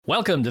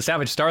Welcome to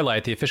Savage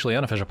Starlight, the officially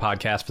unofficial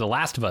podcast for The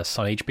Last of Us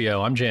on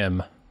HBO. I'm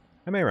Jim.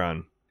 I'm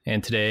Aaron.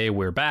 And today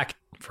we're back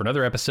for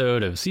another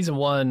episode of Season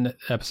 1,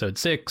 Episode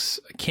 6,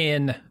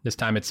 Kin. This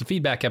time it's the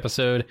feedback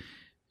episode.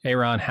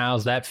 Aaron,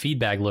 how's that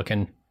feedback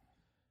looking?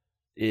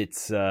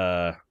 It's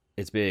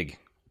big.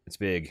 It's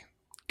big.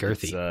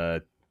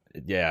 Girthy.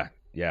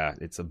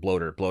 It's a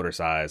bloater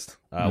sized.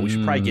 We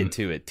should probably get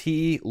to it.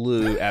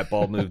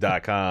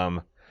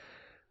 T.Lou@baldmove.com.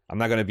 I'm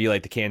not going to be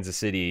like the Kansas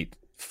City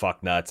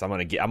fuck nuts. I'm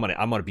going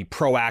to be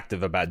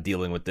proactive about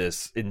dealing with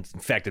this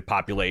infected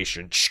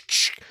population.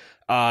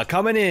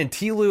 Coming in,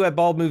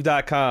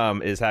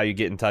 T.Lou@baldmove.com is how you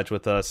get in touch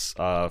with us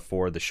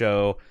for the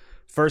show.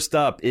 First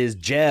up is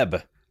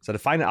Jeb. So to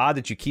find it odd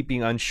that you keep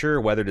being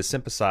unsure whether to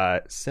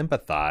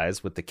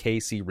sympathize with the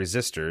KC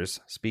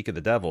resistors, speak of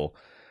the devil.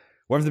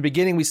 Well, from the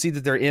beginning, we see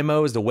that their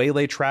MO is to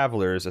waylay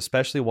travelers,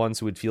 especially ones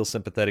who would feel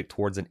sympathetic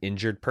towards an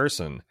injured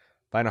person.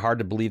 Find it hard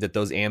to believe that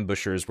those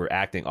ambushers were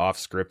acting off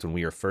script when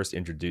we are first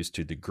introduced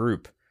to the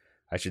group.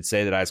 I should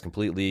say that I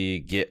completely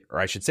get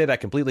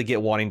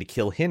wanting to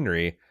kill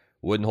Henry.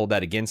 Wouldn't hold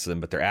that against them,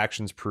 but their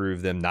actions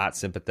prove them not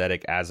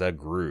sympathetic as a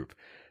group.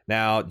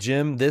 Now,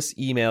 Jim, this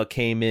email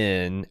came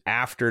in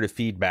after the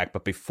feedback,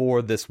 but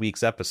before this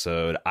week's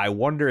episode. I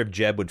wonder if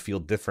Jeb would feel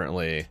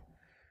differently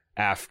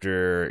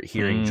after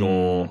hearing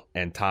Joel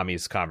and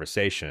Tommy's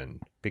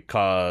conversation,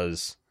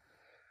 because,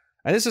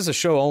 and this is a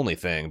show only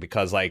thing,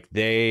 because like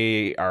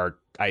they are,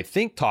 I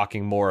think,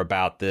 talking more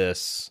about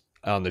this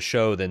on the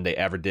show than they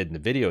ever did in the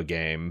video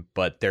game,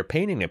 but they're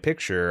painting a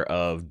picture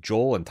of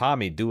Joel and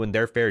Tommy doing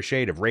their fair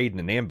shade of raiding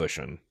and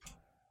ambushing.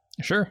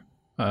 Sure.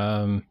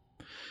 Yeah,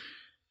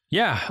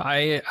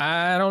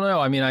 I don't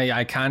know. I mean,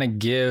 I kind of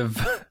give,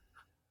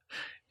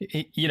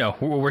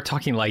 we're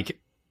talking like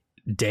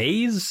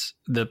days,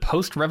 the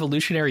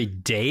post-revolutionary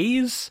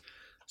days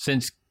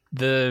since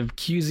the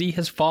QZ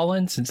has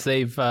fallen, since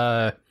they've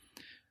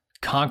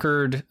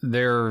conquered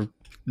their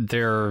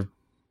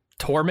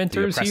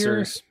tormentors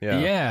here.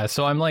 Yeah.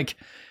 So I'm like,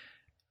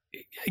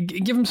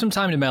 give them some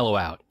time to mellow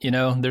out. You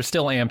know, they're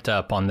still amped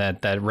up on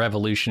that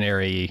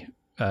revolutionary,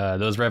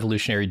 those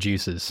revolutionary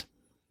juices.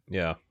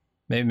 Yeah.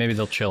 Maybe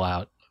they'll chill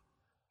out.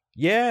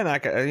 Yeah, and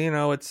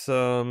it's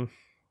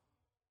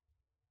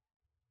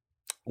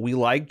we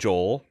like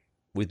Joel.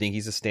 We think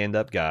he's a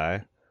stand-up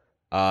guy.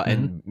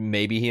 And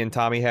maybe he and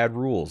Tommy had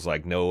rules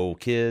like no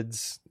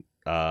kids.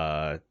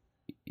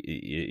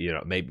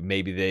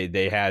 Maybe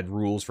they had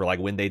rules for like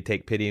when they'd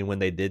take pity and when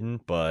they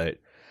didn't. But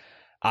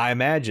I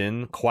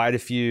imagine quite a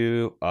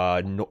few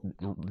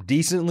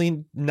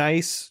decently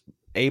nice,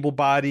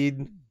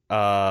 able-bodied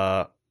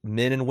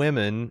men and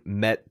women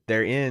met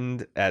their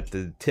end at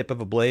the tip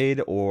of a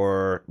blade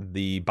or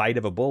the bite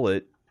of a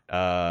bullet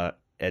at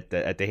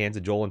the hands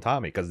of Joel and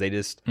Tommy, because they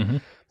just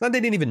not they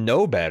didn't even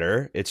know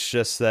better. It's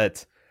just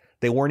that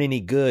they weren't any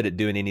good at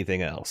doing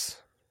anything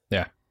else.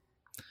 Yeah.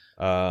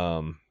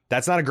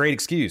 That's not a great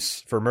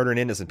excuse for murdering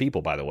innocent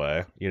people, by the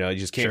way. You know, you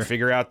just can't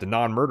figure out the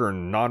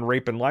non-murdering,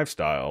 non-raping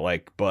lifestyle.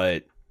 Like,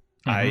 but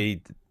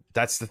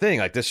that's the thing.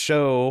 Like this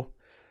show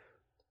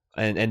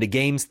and the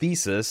game's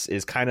thesis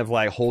is kind of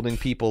like holding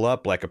people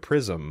up like a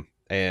prism,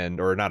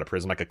 or not a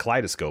prism, like a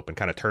kaleidoscope, and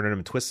kind of turning them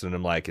and twisting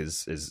them. Like,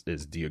 is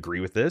do you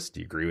agree with this? Do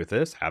you agree with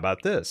this? How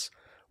about this?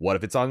 What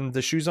if it's on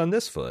the shoes on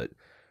this foot?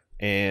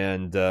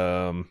 And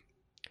I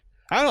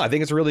don't know. I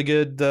think it's a really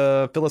good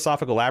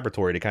philosophical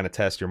laboratory to kind of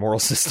test your moral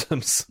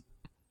systems.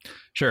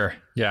 Sure.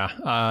 Yeah.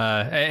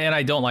 And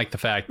I don't like the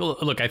fact.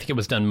 Look, I think it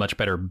was done much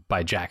better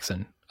by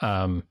Jackson.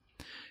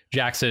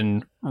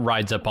 Jackson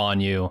rides up on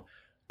you.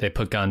 They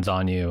put guns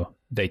on you.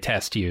 They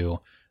test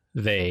you.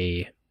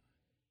 They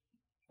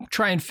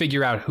try and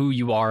figure out who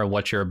you are and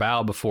what you're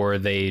about before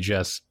they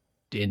just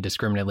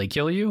indiscriminately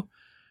kill you.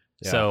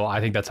 Yeah. So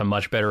I think that's a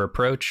much better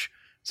approach.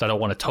 So I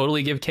don't want to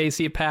totally give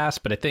Casey a pass,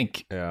 but I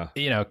think,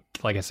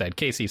 like I said,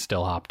 Casey's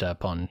still hopped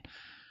up on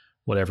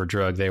whatever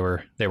drug they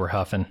were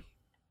huffing.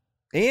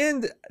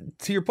 And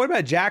to your point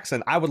about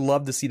Jackson, I would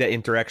love to see that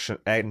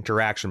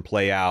interaction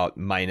play out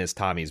minus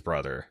Tommy's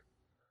brother.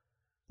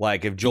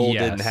 Like if Joel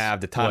didn't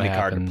have the Tommy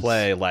card to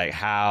play, like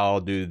how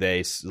do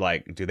they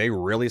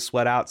really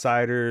sweat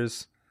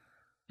outsiders?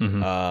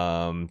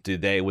 Would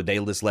they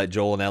just let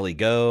Joel and Ellie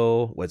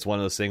go? It's one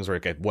of those things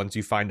where once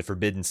you find the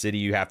Forbidden City,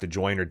 you have to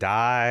join or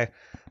die.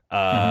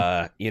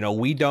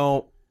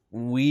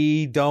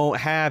 We don't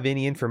have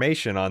any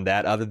information on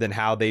that other than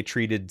how they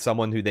treated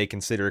someone who they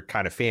consider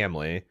kind of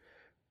family,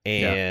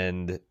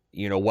 and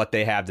what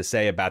they have to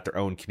say about their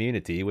own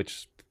community,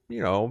 which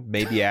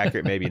may be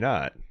accurate, maybe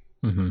not.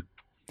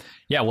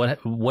 Yeah,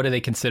 what do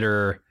they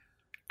consider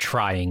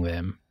trying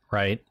them?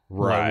 Right.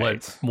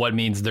 What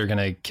means they're going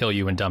to kill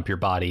you and dump your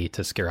body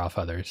to scare off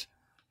others?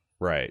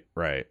 Right.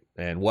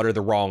 And what are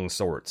the wrong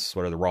sorts?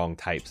 What are the wrong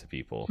types of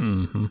people?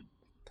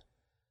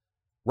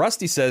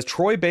 Rusty says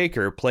Troy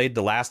Baker played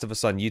The Last of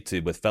Us on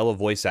YouTube with fellow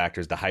voice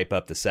actors to hype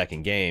up the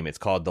second game. It's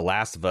called The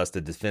Last of Us: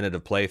 The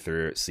Definitive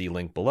Playthrough. See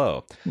link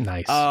below.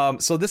 Nice.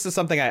 So this is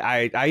something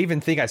I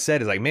even think I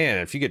said is like, man,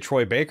 if you get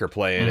Troy Baker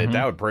playing it,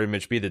 that would pretty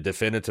much be the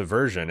definitive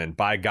version. And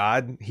by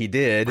God, he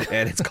did.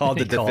 And it's called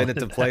The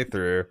Definitive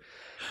Playthrough.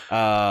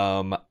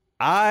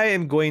 I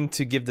am going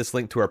to give this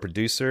link to our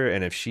producer,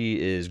 and if she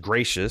is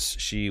gracious,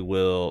 she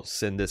will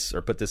send this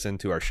or put this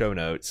into our show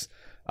notes.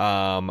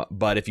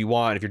 But if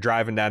you're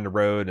driving down the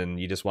road and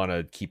you just want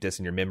to keep this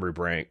in your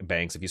memory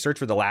banks, if you search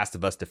for The Last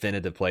of Us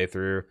Definitive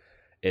Playthrough,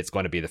 it's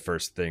going to be the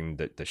first thing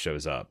that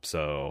shows up.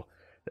 So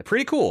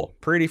pretty cool.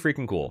 Pretty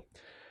freaking cool.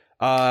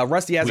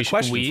 Rusty has a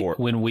question for it.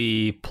 When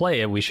we play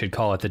it, we should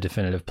call it the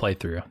Definitive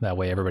Playthrough. That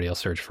way everybody will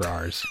search for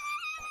ours.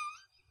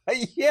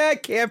 Yeah,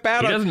 camp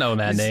out. He doesn't know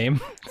that name.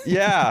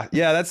 Yeah,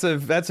 that's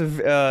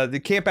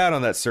the camp out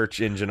on that search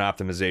engine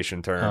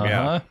optimization term.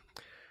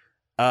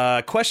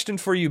 Yeah. Question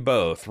for you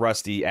both.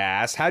 Rusty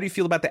asks, how do you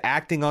feel about the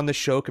acting on the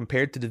show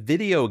compared to the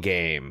video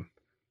game?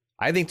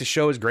 I think the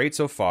show is great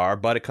so far,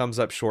 but it comes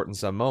up short in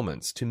some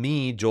moments. To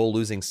me, Joel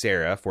losing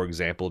Sarah, for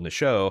example, in the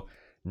show,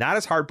 not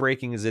as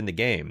heartbreaking as in the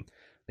game. I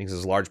think this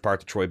is a large part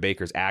to Troy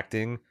Baker's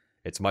acting.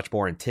 It's much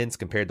more intense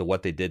compared to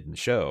what they did in the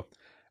show.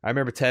 I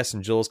remember Tess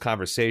and Joel's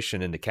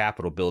conversation in the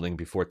Capitol building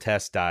before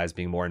Tess dies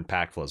being more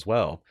impactful as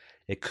well.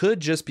 It could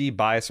just be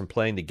bias from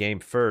playing the game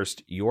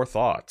first. Your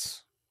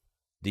thoughts?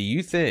 Do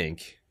you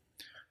think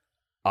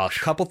a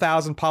couple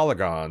thousand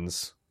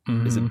polygons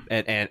is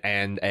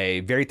and a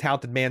very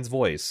talented man's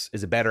voice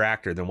is a better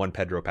actor than one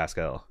Pedro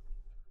Pascal?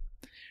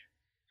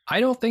 I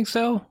don't think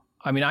so.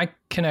 I mean, I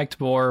connect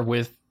more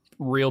with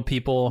real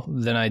people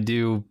than I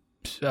do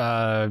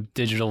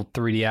digital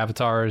 3D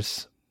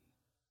avatars.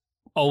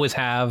 Always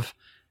have.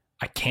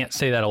 I can't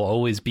say that'll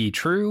always be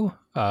true,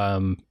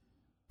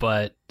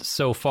 but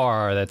so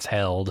far that's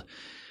held.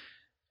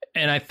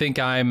 And I think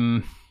I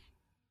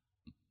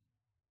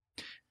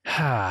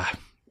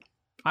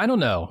don't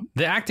know.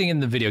 The acting in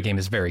the video game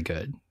is very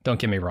good. Don't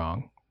get me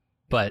wrong.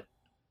 But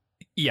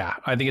yeah,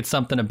 I think it's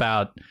something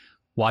about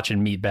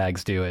watching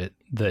meatbags do it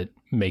that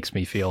makes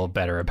me feel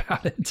better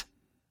about it.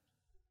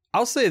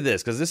 I'll say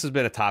this, because this has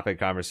been a topic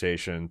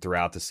conversation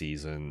throughout the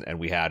season, and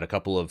we had a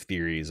couple of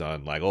theories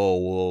on like, oh,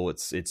 well,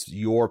 it's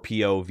your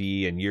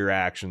POV and your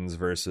actions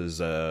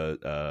versus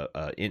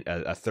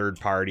a third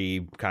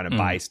party kind of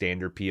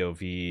bystander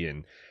POV,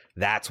 and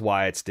that's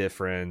why it's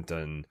different,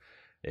 and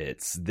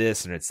it's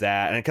this and it's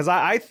that, and because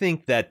I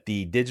think that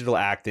the digital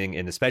acting,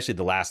 and especially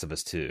The Last of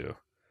Us 2,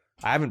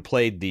 I haven't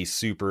played the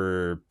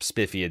super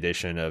spiffy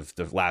edition of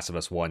The Last of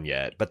Us 1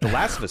 yet, but The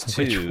Last of Us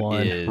 2 Which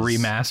one? Is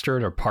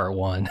Remastered or part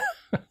 1?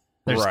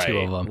 There's right, two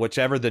of them.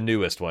 Whichever the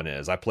newest one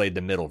is. I played the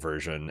middle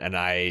version, and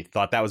I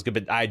thought that was good,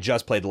 but I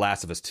just played The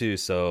Last of Us 2,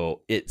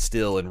 so it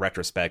still, in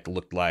retrospect,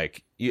 looked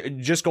like...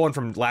 Just going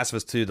from Last of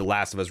Us 2 to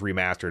Last of Us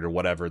Remastered or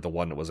whatever, the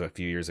one that was a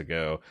few years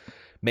ago,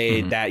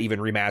 made that even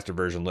remastered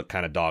version look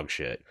kind of dog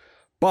shit.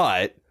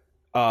 But...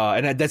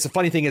 and that's the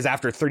funny thing is,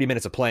 after 30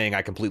 minutes of playing,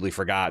 I completely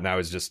forgot, and I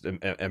was just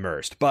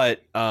immersed.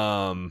 But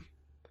I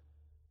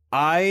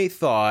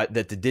thought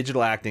that the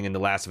digital acting in The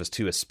Last of Us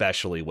 2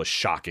 especially was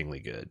shockingly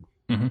good.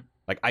 Mm-hmm.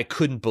 Like, I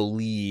couldn't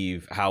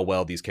believe how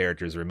well these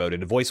characters were emoted.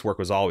 The voice work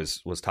was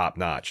top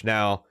notch.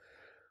 Now,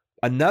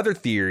 another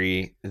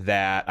theory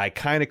that I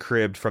kind of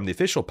cribbed from the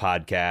official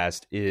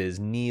podcast is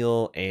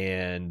Neil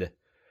and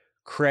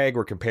Craig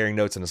were comparing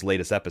notes in this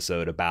latest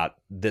episode about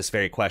this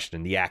very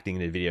question, the acting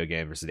in the video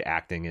game versus the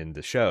acting in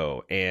the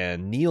show.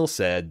 And Neil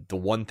said the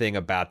one thing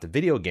about the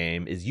video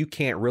game is you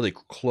can't really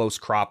close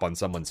crop on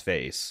someone's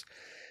face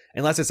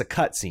unless it's a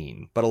cut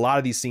scene. But a lot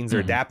of these scenes they're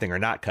adapting are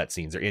not cut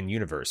scenes. They're in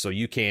universe. So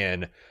you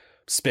can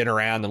spin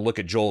around and look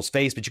at Joel's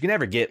face, but you can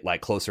never get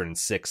like closer than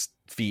 6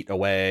 feet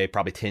away,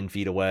 probably 10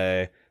 feet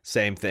away.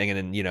 Same thing. And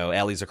then, you know,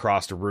 Ellie's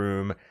across the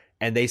room.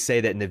 And they say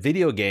that in the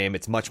video game,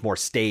 it's much more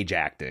stage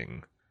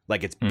acting.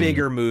 Like, it's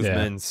bigger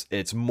movements. Yeah.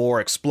 It's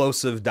more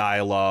explosive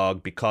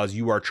dialogue because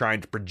you are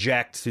trying to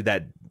project to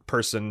that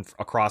person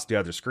across the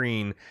other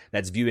screen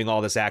that's viewing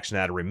all this action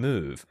at a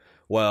remove.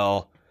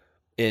 Well,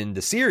 in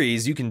the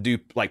series, you can do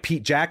like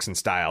Pete Jackson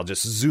style,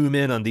 just zoom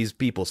in on these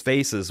people's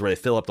faces where they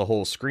fill up the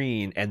whole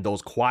screen, and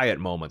those quiet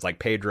moments, like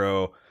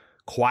Pedro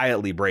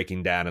quietly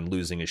breaking down and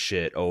losing his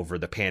shit over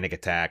the panic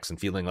attacks and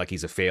feeling like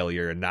he's a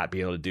failure and not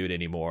being able to do it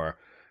anymore.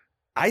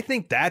 I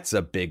think that's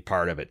a big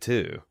part of it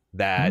too.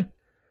 That,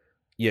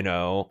 you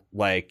know,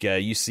 like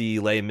you see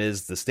Les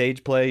Mis the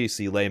stage play, you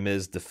see Les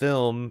Mis the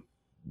film.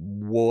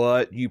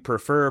 What you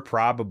prefer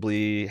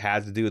probably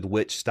has to do with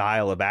which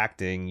style of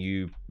acting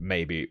you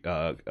maybe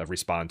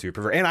respond to.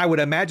 Prefer. And I would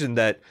imagine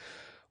that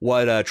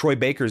what Troy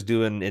Baker's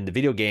doing in the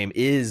video game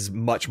is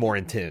much more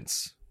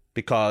intense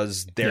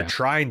because they're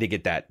trying to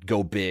get that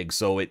go big,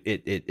 so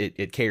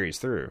it carries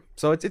through.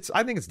 So it's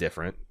I think it's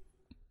different.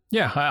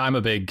 Yeah, I'm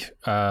a big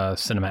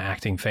cinema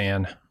acting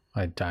fan.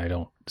 I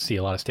don't see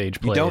a lot of stage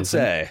plays. You don't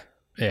say.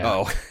 Yeah.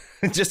 Oh,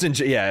 just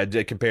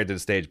compared to the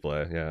stage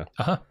play. Yeah.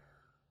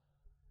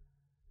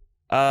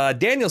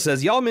 Daniel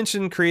says, y'all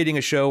mentioned creating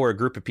a show where a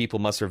group of people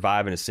must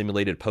survive in a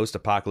simulated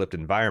post-apocalyptic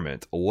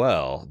environment.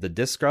 Well, the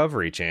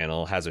Discovery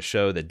Channel has a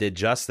show that did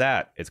just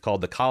that. It's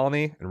called The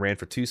Colony and ran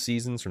for 2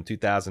 seasons from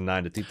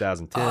 2009 to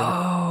 2010.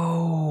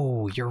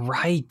 Oh, you're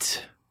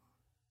right.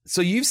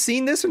 So you've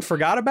seen this and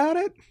forgot about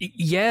it?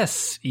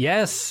 Yes.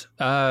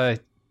 Because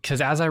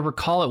as I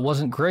recall, it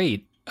wasn't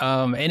great.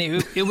 And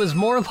it was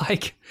more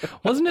like,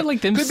 wasn't it like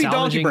them Could be Donkey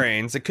salvaging...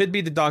 Brains. It could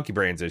be the Donkey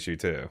Brains issue,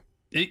 too.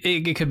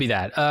 It could be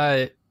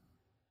that.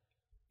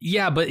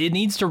 Yeah, but it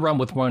needs to run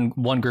with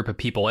one group of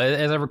people.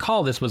 As I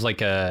recall, this was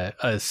like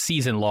a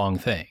season-long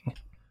thing.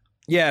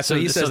 Yeah, so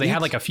he says they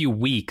had like a few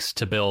weeks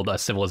to build a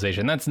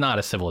civilization. That's not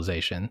a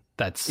civilization.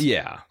 That's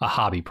a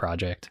hobby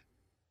project.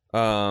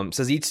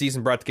 Says each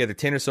season brought together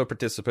 10 or so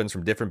participants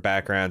from different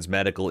backgrounds,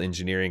 medical,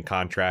 engineering,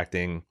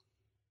 contracting,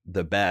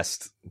 the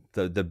best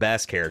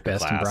character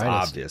class,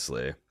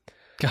 obviously.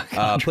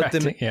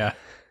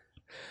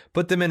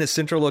 Put them in a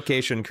central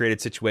location,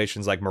 created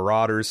situations like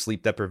marauders,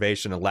 sleep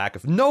deprivation, and lack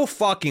of... No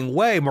fucking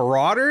way,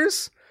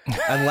 marauders?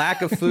 And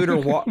lack of food or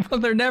water. Well,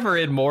 they're never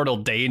in mortal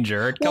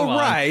danger. Come on.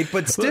 Right,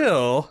 but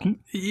still.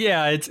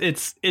 Yeah,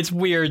 it's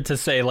weird to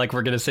say, like,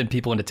 we're going to send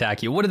people and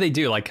attack you. What do they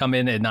do? Like, come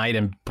in at night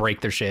and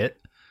break their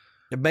shit?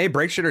 It may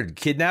break shit or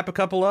kidnap a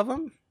couple of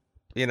them.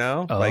 You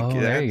know,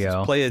 there you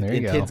go. Play a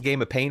kid's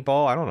game of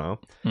paintball. I don't know.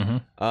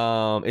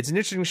 Mm-hmm. It's an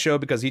interesting show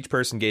because each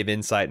person gave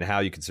insight into how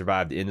you could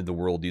survive the end of the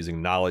world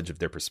using knowledge of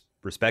their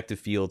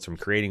respective fields, from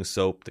creating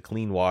soap to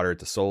clean water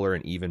to solar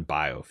and even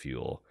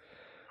biofuel.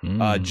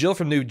 Jill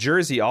from New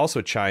Jersey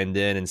also chimed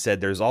in and said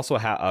there's also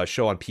a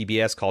show on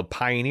PBS called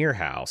Pioneer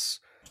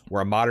House,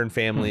 where a modern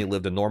family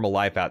lived a normal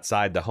life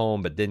outside the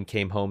home, but then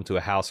came home to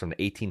a house from the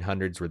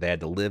 1800s where they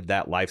had to live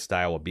that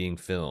lifestyle while being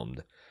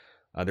filmed.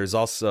 There's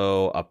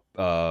also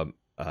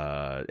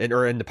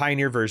in the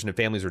Pioneer version, the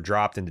families were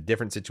dropped into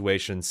different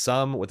situations,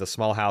 some with a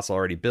small house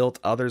already built,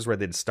 others where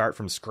they'd start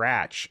from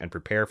scratch and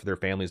prepare for their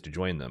families to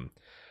join them.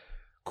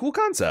 Cool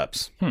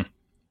concepts.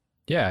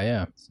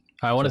 Yeah.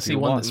 I want to see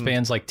one that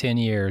spans like 10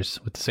 years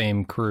with the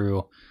same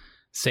crew,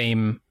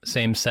 same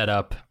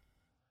setup,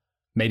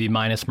 maybe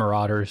minus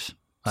marauders.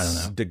 I don't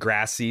know.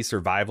 Degrassi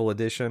Survival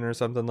Edition or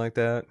something like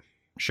that.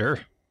 Sure.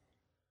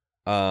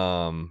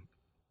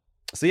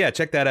 So yeah,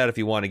 check that out if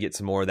you want to get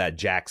some more of that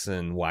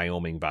Jackson,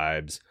 Wyoming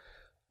vibes.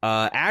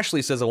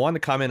 Ashley says, I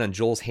wanted to comment on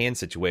Joel's hand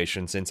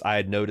situation since I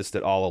had noticed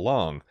it all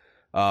along,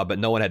 but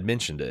no one had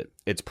mentioned it.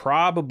 It's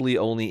probably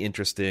only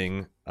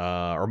interesting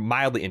or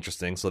mildly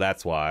interesting, so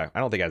that's why. I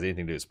don't think it has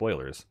anything to do with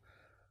spoilers.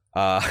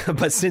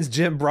 But since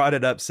Jim brought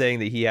it up saying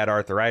that he had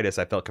arthritis,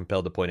 I felt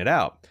compelled to point it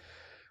out.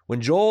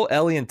 When Joel,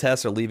 Ellie, and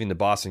Tess are leaving the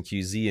Boston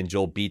QZ and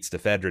Joel beats the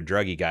Fedra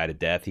druggie guy to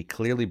death, he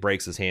clearly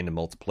breaks his hand in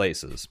multiple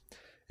places.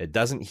 It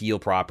doesn't heal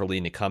properly,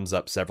 and it comes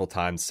up several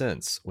times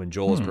since. When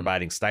Joel is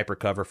providing sniper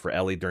cover for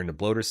Ellie during the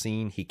bloater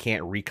scene, he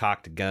can't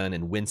recock the gun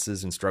and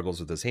winces and struggles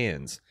with his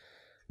hands.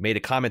 Made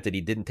a comment that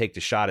he didn't take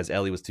the shot as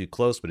Ellie was too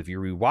close, but if you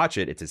rewatch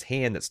it, it's his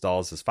hand that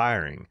stalls his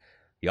firing.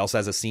 He also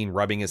has a scene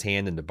rubbing his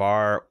hand in the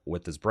bar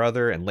with his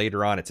brother, and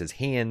later on, it's his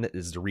hand that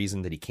is the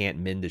reason that he can't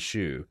mend his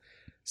shoe.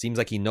 Seems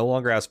like he no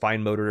longer has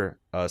fine motor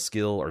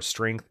skill or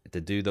strength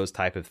to do those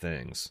type of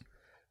things.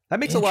 That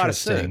makes a lot of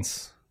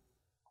sense.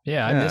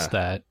 Yeah, I missed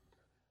that.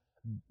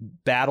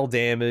 Battle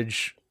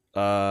damage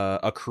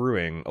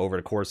accruing over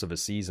the course of a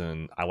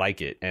season. I like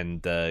it.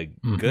 And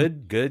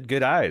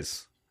good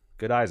eyes.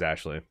 Good eyes,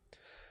 Ashley.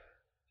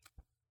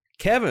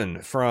 Kevin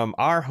from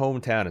our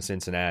hometown of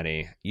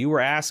Cincinnati, you were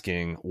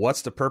asking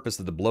what's the purpose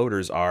of the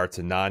bloaters are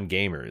to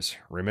non-gamers.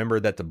 Remember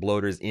that the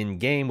bloaters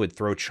in-game would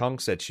throw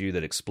chunks at you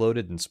that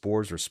exploded and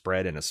spores were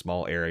spread in a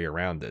small area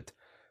around it.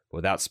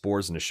 Without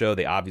spores in the show,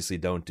 they obviously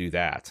don't do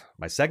that.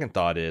 My second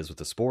thought is, with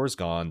the spores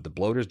gone, the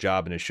bloater's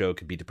job in a show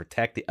could be to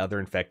protect the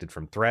other infected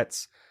from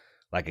threats,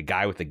 like a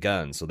guy with a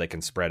gun, so they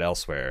can spread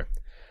elsewhere.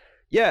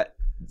 Yeah,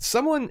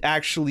 someone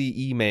actually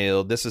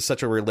emailed, this is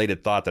such a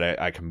related thought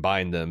that I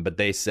combined them, but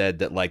they said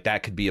that like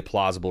that could be a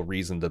plausible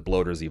reason the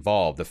bloaters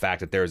evolved. The fact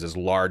that there's this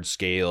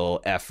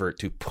large-scale effort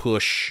to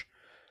push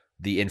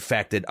the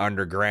infected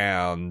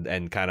underground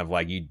and kind of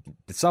like in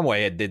some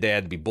way they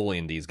had to be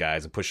bullying these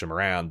guys and push them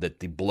around, that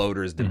the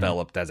bloaters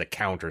developed as a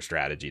counter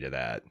strategy to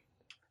that.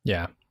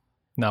 Yeah.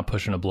 Not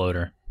pushing a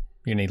bloater.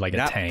 You need like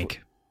a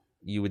tank.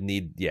 You would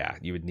need it.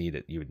 You would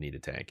need a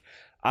tank.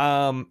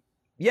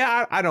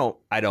 Yeah, I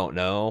don't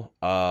know.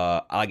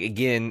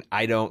 Again,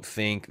 I don't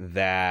think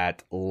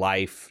that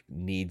life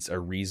needs a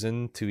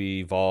reason to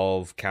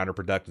evolve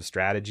counterproductive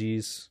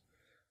strategies.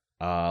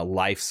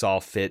 Life saw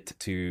fit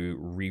to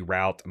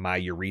reroute my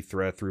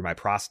urethra through my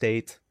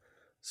prostate.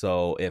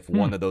 So if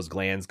one of those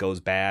glands goes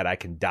bad, I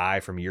can die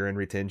from urine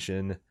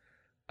retention.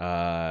 We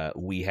have,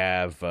 we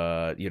have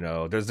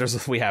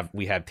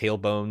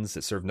tailbones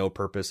that serve no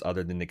purpose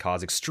other than to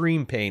cause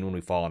extreme pain when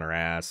we fall on our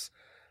ass.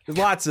 There's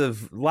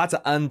lots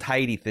of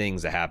untidy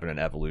things that happen in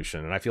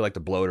evolution, and I feel like the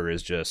bloater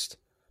is just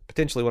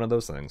potentially one of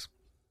those things.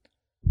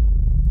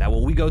 Now,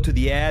 when we go to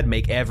the ad,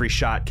 make every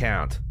shot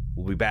count.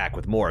 We'll be back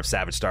with more of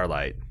Savage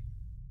Starlight.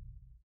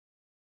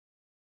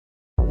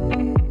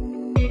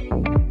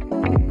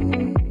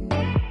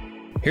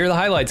 Here are the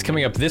highlights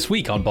coming up this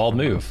week on Bald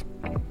Move.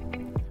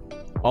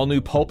 All new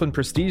Pulp and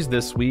Prestige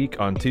this week.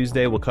 On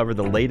Tuesday, we'll cover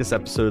the latest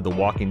episode of The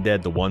Walking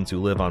Dead, The Ones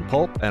Who Live on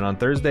Pulp. And on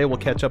Thursday, we'll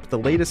catch up with the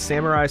latest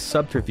samurai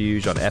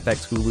subterfuge on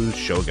FX Hulu's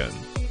Shogun.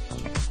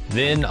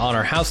 Then on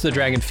our House of the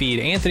Dragon feed,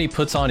 Anthony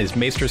puts on his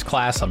Maester's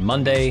class on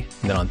Monday.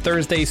 And then on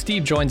Thursday,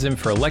 Steve joins him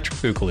for Electric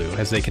Boogaloo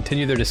as they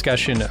continue their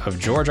discussion of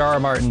George R.R.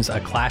 Martin's A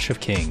Clash of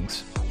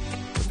Kings.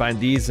 Find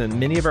these and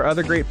many of our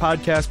other great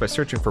podcasts by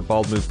searching for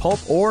Bald Move Pulp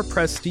or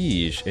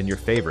Prestige in your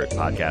favorite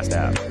podcast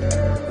app.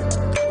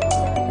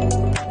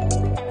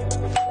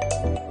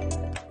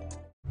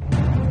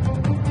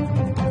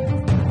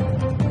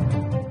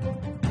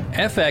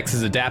 FX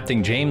is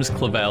adapting James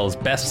Clavell's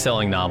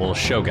best-selling novel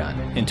Shogun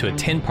into a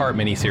 10-part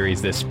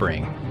miniseries this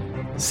spring.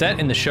 Set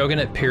in the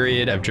shogunate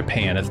period of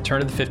Japan at the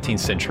turn of the 15th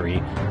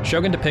century,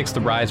 Shogun depicts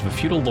the rise of a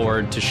feudal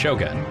lord to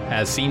shogun,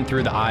 as seen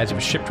through the eyes of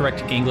a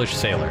shipwrecked English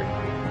sailor.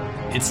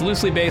 It's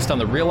loosely based on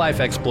the real-life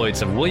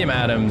exploits of William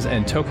Adams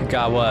and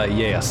Tokugawa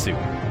Ieyasu.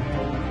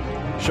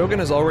 Shogun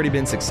has already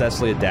been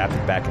successfully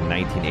adapted back in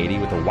 1980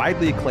 with a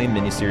widely acclaimed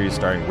miniseries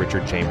starring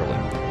Richard Chamberlain,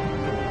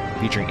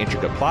 featuring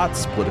intricate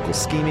plots, political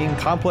scheming,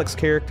 complex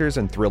characters,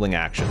 and thrilling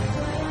action.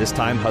 This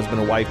time, husband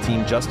and wife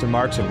team Justin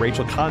Marks and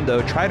Rachel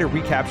Kondo try to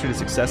recapture the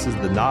successes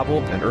of the novel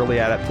and early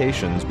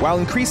adaptations while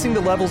increasing the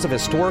levels of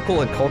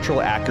historical and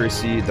cultural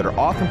accuracy that are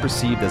often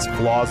perceived as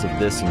flaws of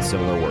this and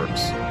similar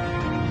works.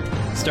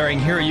 Starring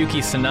Hiroyuki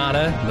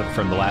Sanada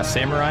from The Last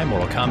Samurai,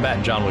 Mortal Kombat,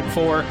 and John Wick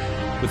 4,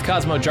 with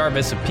Cosmo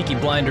Jarvis of Peaky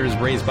Blinders,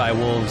 Raised by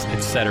Wolves,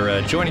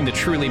 etc., joining the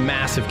truly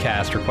massive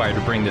cast required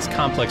to bring this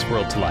complex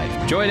world to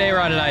life. Join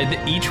Aaron and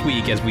I each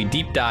week as we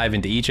deep dive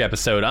into each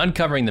episode,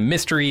 uncovering the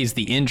mysteries,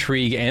 the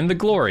intrigue, and the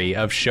glory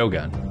of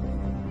Shogun.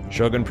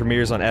 Shogun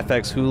premieres on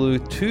FX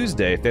Hulu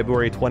Tuesday,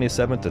 February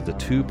 27th as a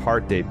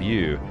 2-part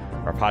debut.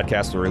 Our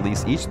podcast will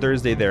release each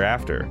Thursday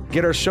thereafter.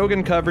 Get our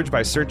Shogun coverage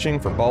by searching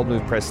for Bald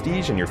Move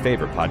Prestige in your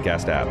favorite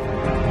podcast app.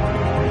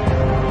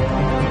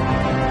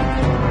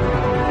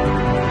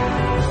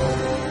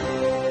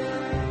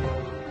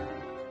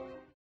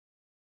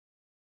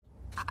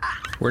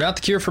 We're not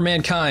the cure for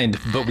mankind,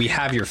 but we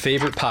have your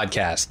favorite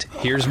podcast.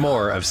 Here's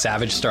more of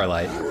Savage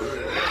Starlight.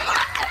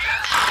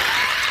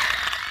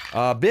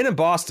 Been in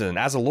Boston.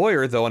 As a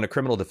lawyer, though, on the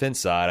criminal defense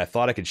side, I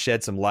thought I could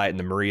shed some light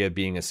into Maria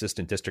being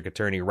assistant district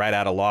attorney right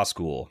out of law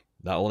school.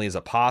 Not only is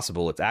it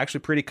possible, it's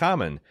actually pretty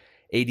common.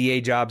 ADA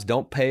jobs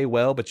don't pay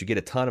well, but you get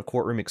a ton of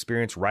courtroom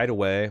experience right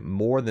away,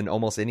 more than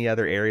almost any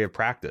other area of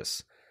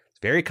practice. It's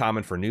very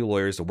common for new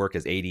lawyers to work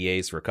as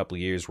ADAs for a couple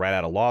of years right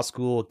out of law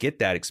school, get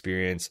that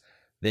experience,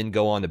 then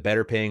go on to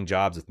better paying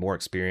jobs with more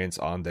experience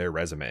on their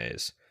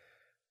resumes.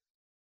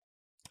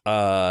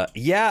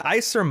 Yeah, I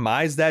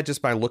surmised that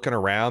just by looking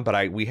around,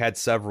 but we had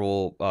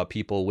several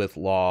people with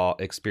law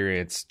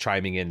experience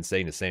chiming in and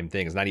saying the same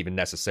thing. It's not even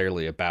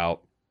necessarily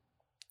about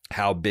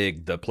how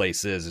big the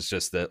place is. It's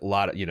just that a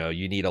lot of,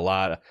 you need a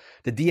lot of,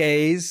 the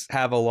DAs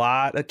have a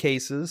lot of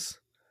cases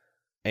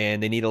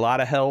and they need a lot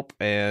of help.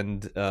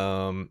 And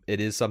it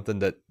is something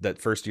that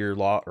first year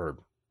law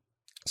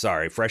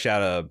fresh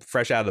out of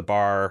the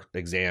bar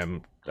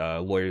exam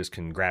lawyers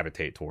can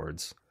gravitate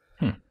towards.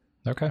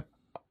 Okay.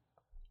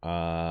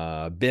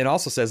 Ben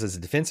also says, as a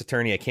defense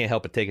attorney, I can't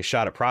help but take a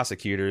shot at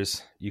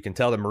prosecutors. You can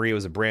tell that Maria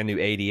was a brand new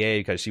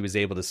ADA because she was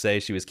able to say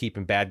she was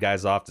keeping bad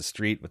guys off the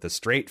street with a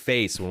straight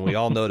face when we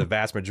all know the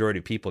vast majority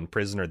of people in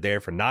prison are there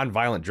for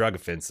nonviolent drug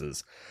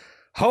offenses.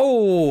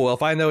 Well,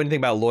 if I know anything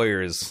about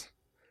lawyers,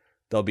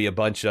 there'll be a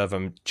bunch of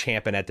them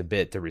champing at the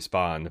bit to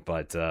respond.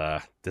 But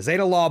this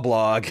ain't a law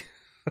blog.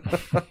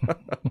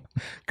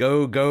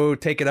 Go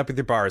take it up with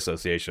your bar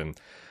association.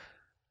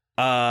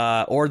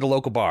 Or the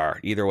local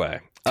bar, either way.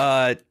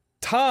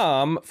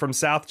 Tom from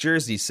South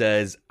Jersey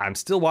says, I'm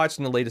still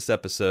watching the latest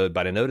episode,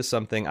 but I noticed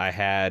something I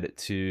had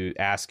to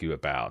ask you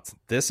about.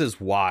 This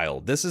is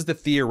wild. This is the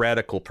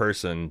theoretical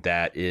person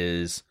that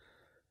is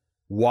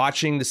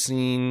watching the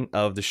scene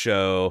of the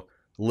show,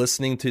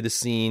 listening to the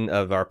scene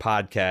of our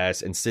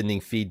podcast, and sending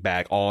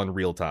feedback all in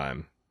real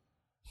time.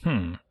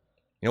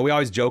 We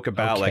always joke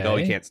about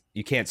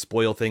you can't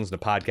spoil things in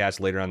the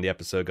podcast later on in the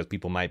episode because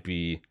people might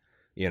be,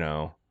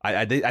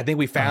 I think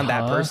we found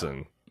that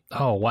person.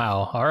 Oh,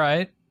 wow. All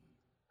right.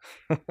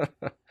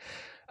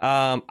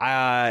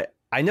 I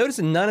noticed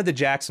that none of the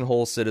Jackson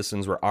Hole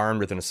citizens were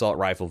armed with an assault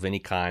rifle of any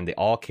kind. They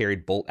all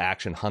carried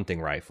bolt-action hunting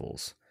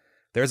rifles.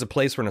 If there's a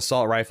place where an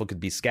assault rifle could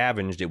be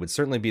scavenged, it would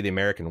certainly be the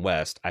American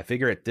West. I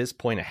figure at this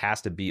point it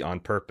has to be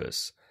on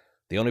purpose.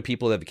 The only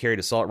people that have carried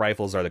assault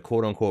rifles are the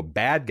quote-unquote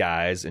bad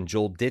guys, and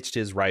Joel ditched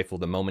his rifle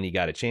the moment he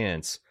got a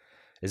chance.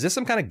 Is this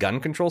some kind of gun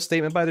control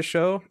statement by the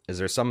show? Is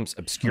there some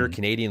obscure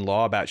Canadian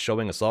law about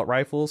showing assault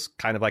rifles?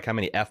 Kind of like how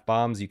many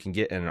F-bombs you can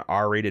get in an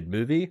R-rated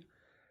movie?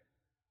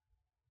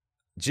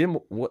 Jim,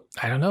 what?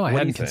 I don't know. I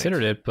hadn't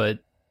considered it, but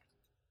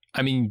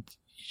I mean,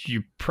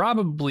 you're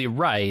probably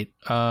right.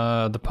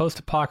 The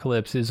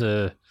post-apocalypse is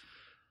a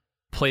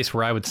place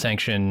where I would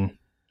sanction,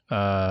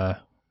 or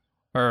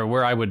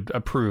where I would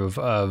approve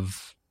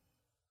of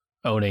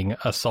owning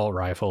assault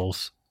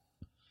rifles.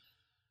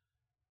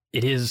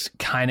 it is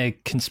kind of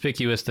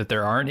conspicuous that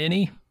there aren't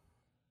any,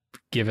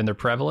 given their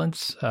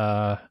prevalence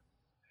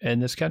in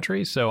this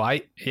country. So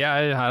I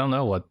don't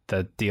know what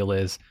the deal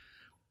is.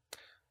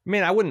 I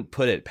mean, I wouldn't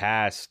put it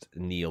past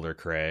Neil or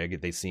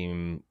Craig. They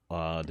seem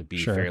to be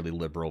fairly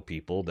liberal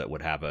people that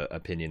would have an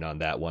opinion on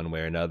that one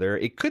way or another.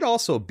 It could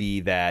also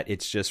be that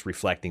it's just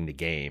reflecting the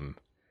game,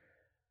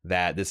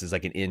 that this is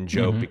like an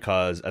in-joke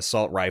because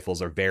assault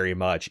rifles are very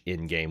much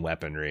in-game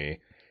weaponry,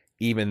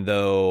 even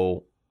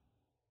though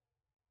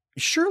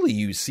surely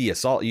you see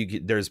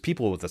there's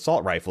people with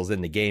assault rifles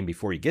in the game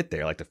before you get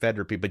there, like the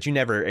Federal people, but you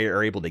never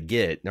are able to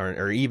get,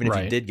 or even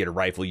if you did get a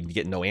rifle, you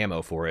get no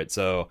ammo for it.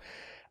 So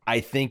I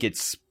think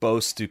it's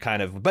supposed to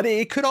kind of, but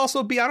it could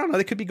also be, I don't know,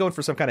 they could be going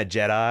for some kind of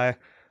Jedi,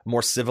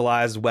 more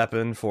civilized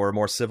weapon for a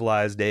more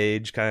civilized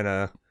age, kind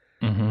of.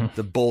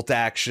 The bolt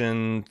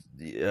action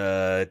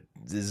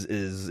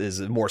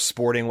is more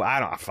sporting. I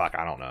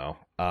don't know.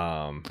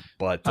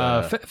 But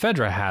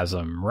Fedra has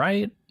them,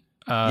 right?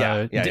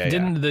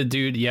 Didn't the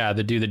dude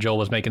that Joel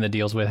was making the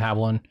deals with have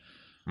one?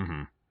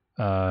 And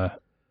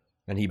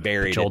he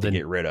buried it to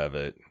get rid of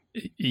it.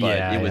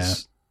 But it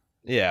was.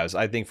 Yeah, it was,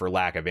 I think, for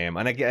lack of ammo.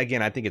 And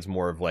again, I think it's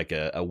more of like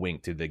a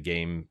wink to the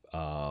game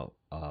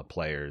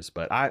players.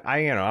 But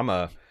I'm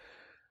a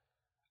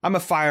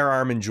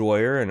firearm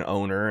enjoyer and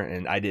owner,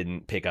 and I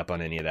didn't pick up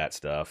on any of that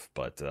stuff.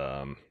 But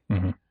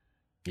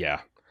yeah,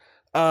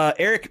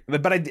 Eric.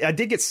 But I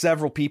did get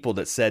several people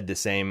that said the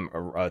same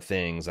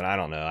things, and I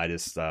don't know. I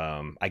just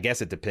I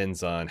guess it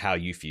depends on how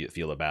you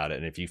feel about it,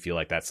 and if you feel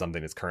like that's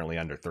something that's currently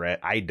under threat.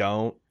 I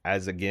don't.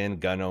 As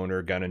again, gun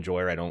owner, gun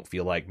enjoyer, I don't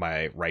feel like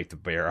my right to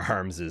bear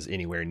arms is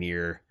anywhere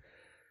near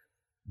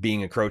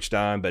being encroached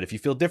on. But if you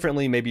feel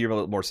differently, maybe you're a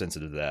little more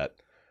sensitive to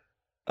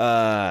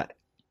that.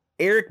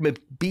 Eric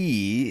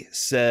McBee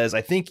says,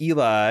 I think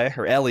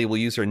Ellie will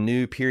use her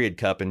new period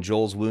cup in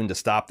Joel's wound to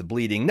stop the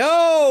bleeding.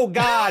 No,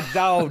 God,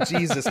 oh,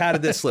 Jesus, how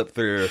did this slip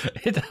through?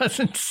 It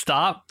doesn't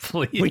stop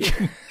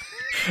bleeding.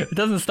 It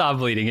doesn't stop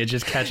bleeding. It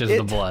just catches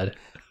the blood.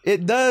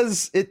 It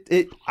does.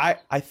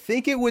 I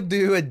think it would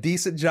do a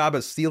decent job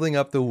of sealing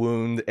up the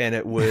wound, and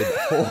it would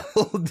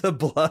hold the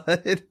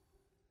blood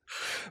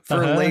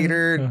for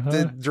later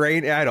to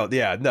drain. No,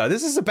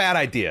 this is a bad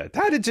idea.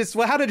 How did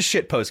a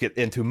shit post get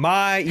into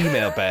my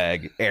email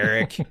bag,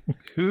 Eric?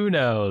 Who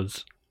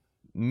knows?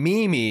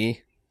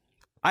 Mimi.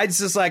 I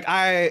just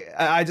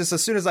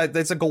as soon as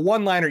it's like a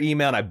one-liner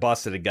email, and I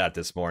busted a gut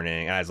this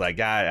morning, and I was like,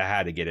 I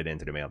had to get it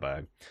into the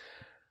mailbag.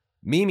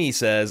 Mimi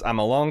says, I'm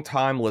a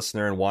long-time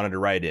listener and wanted to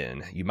write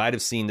in. You might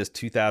have seen this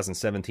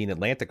 2017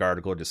 Atlantic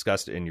article or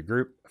discussed it in your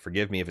group.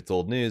 Forgive me if it's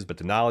old news, but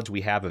the knowledge we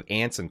have of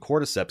ants and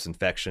cordyceps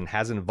infection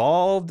has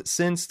evolved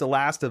since The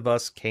Last of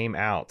Us came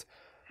out.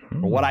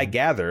 From what I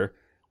gather,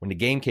 when the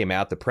game came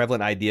out, the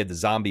prevalent idea of the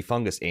zombie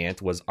fungus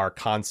ant was our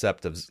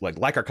concept of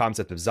like our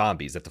concept of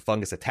zombies, that the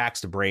fungus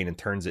attacks the brain and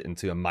turns it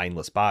into a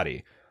mindless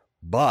body.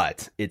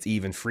 But it's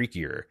even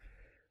freakier.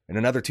 In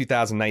another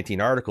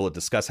 2019 article, it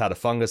discussed how the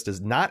fungus does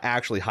not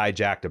actually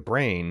hijack the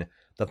brain.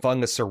 The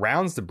fungus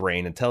surrounds the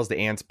brain and tells the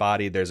ant's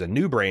body there's a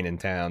new brain in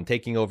town,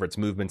 taking over its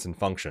movements and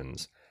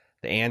functions.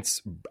 The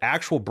ant's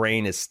actual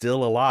brain is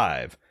still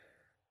alive.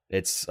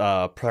 It's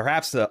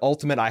perhaps the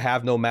ultimate I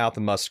have no mouth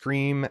and must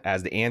scream,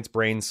 as the ant's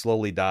brain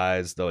slowly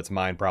dies, though its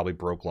mind probably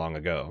broke long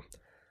ago.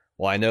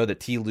 While I know that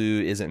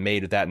Tlu isn't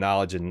made with that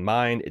knowledge in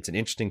mind, it's an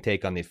interesting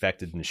take on the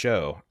affected in the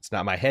show. It's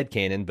not my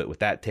headcanon, but with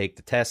that take,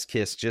 the test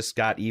kiss just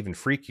got even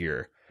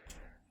freakier.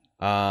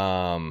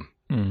 I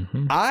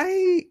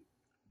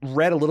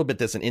read a little bit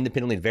this and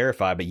independently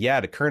verified, but yeah,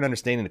 the current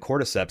understanding of the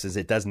cordyceps is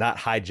it does not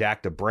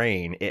hijack the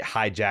brain. It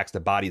hijacks the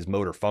body's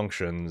motor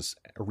functions,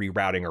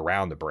 rerouting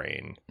around the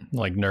brain.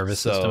 Like nervous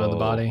system of the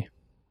body.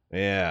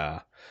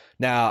 Yeah.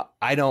 Now,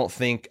 I don't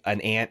think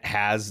an ant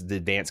has the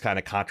advanced kind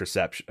of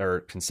contraception or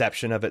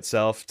conception of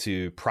itself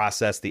to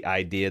process the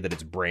idea that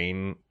its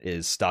brain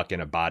is stuck in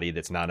a body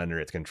that's not under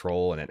its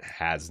control, and it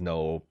has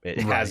no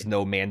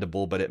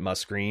mandible, but it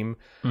must scream.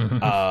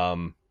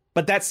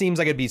 But that seems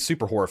like it'd be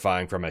super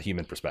horrifying from a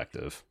human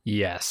perspective.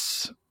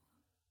 Yes.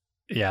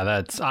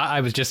 Yeah, I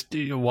was just,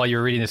 while you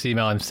were reading this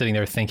email, I'm sitting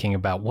there thinking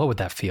about what would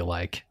that feel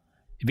like?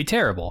 It'd be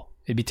terrible.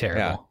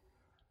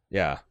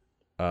 Yeah.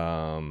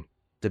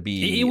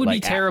 It would be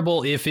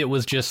terrible if it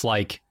was just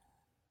like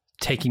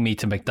taking me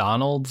to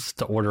McDonald's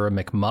to order a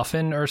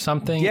McMuffin or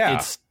something.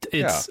 Yeah.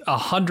 It's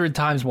 100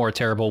 times more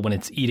terrible when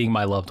it's eating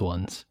my loved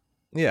ones.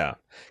 Yeah.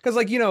 Because,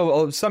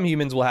 some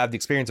humans will have the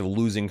experience of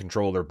losing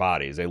control of their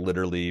bodies. They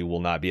literally will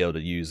not be able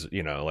to use,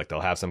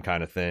 they'll have some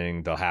kind of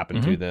thing that'll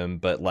happen to them.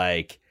 But,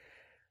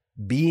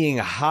 being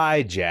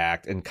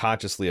hijacked and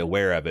consciously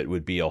aware of it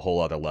would be a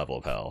whole other level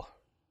of hell.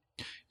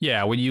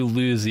 Yeah, when you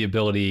lose the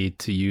ability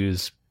to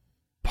use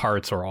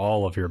parts or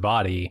all of your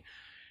body,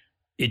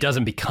 it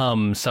doesn't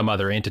become some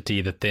other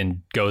entity that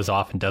then goes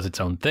off and does its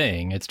own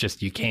thing. It's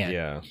just you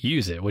can't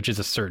use it, which is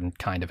a certain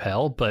kind of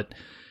hell, but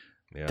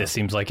this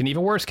seems like an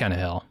even worse kind of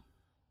hell.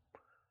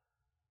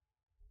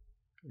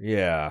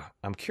 Yeah,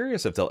 I'm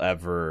curious if they'll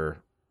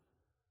ever,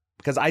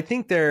 because I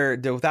think they're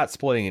without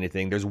spoiling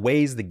anything, there's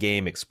ways the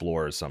game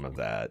explores some of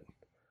that.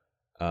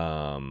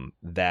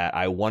 that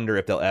I wonder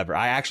if they'll ever.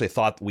 I actually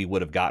thought we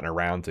would have gotten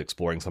around to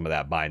exploring some of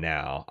that by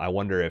now. I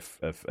wonder if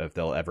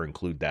they'll ever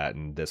include that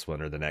in this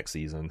one or the next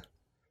season.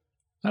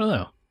 I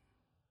don't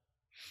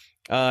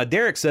know.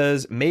 Derek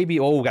says maybe.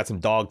 Oh, we got some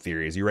dog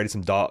theories. You ready?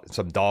 Some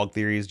dog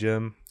theories,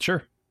 Jim?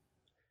 Sure.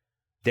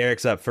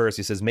 Derek's up first.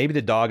 He says maybe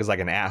the dog is like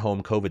an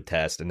at-home COVID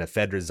test, and the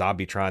Fedra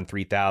Zombitron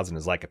 3000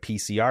 is like a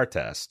PCR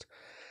test.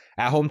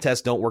 At-home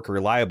tests don't work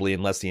reliably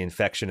unless the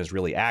infection is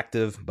really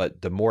active,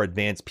 but the more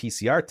advanced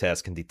PCR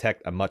test can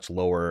detect a much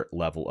lower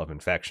level of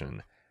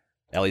infection.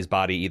 Ellie's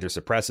body either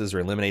suppresses or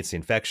eliminates the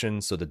infection,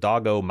 so the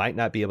doggo might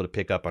not be able to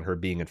pick up on her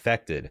being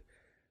infected.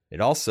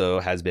 It also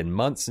has been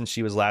months since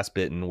she was last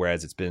bitten,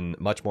 whereas it's been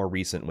much more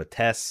recent with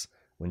Tess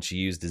when she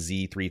used the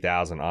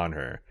Z3000 on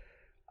her.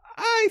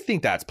 I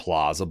think that's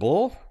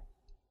plausible.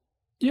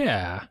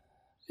 Yeah,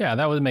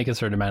 that would make a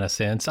certain amount of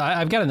sense.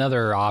 I've got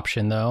another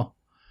option, though.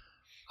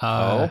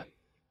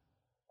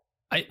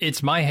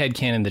 It's my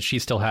headcanon that she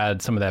still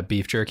had some of that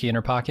beef jerky in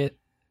her pocket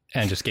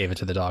and just gave it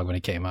to the dog when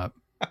it came up.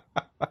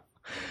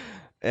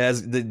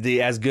 As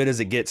the as good as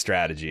it gets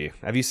strategy.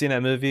 Have you seen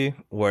that movie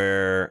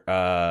where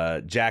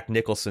Jack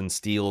Nicholson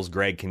steals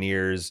Greg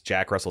Kinnear's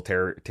Jack Russell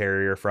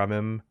Terrier from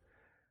him?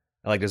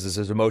 Like there's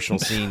this emotional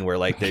scene where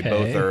like they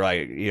both are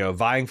like, you know,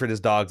 vying for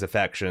this dog's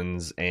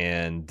affections,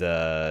 and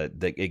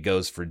it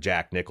goes for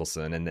Jack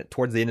Nicholson. And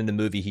towards the end of the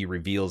movie, he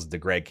reveals to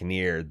Greg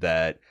Kinnear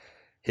that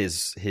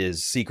his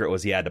secret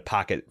was he had a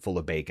pocket full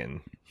of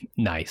bacon.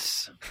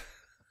 Nice.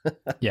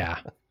 Yeah,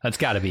 that's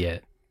got to be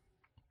it.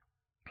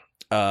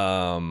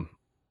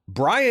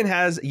 Brian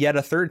has yet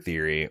a third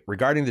theory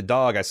regarding the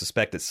dog. I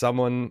suspect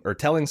that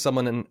telling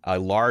someone a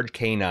large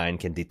canine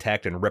can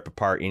detect and rip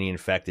apart any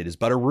infected is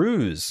but a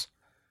ruse.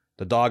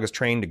 The dog is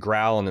trained to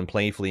growl and then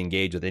playfully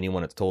engage with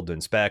anyone it's told to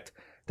inspect.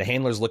 The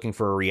handler's looking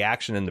for a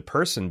reaction in the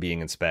person being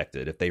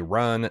inspected. If they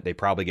run, they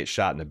probably get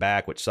shot in the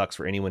back, which sucks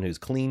for anyone who's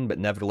clean but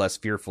nevertheless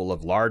fearful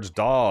of large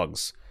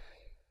dogs.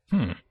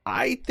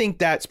 I think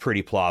that's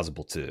pretty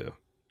plausible too.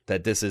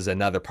 That this is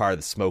another part of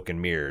the smoke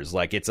and mirrors.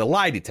 Like it's a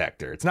lie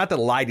detector. It's not that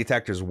lie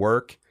detectors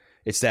work.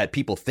 It's that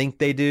people think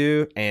they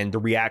do. And the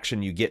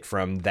reaction you get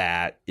from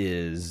that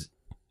is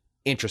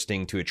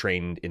interesting to a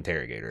trained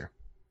interrogator.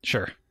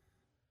 Sure.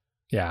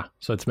 Yeah.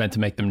 So it's meant to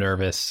make them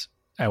nervous.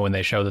 And when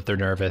they show that they're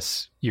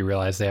nervous, you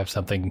realize they have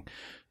something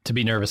to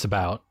be nervous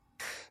about.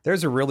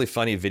 There's a really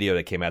funny video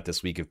that came out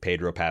this week of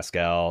Pedro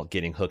Pascal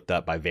getting hooked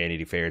up by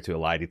Vanity Fair to a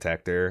lie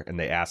detector, and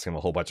they ask him a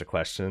whole bunch of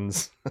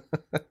questions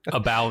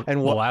about The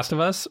Last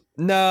of Us.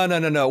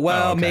 No.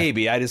 Well,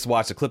 maybe I just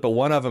watched a clip, but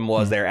one of them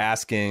was they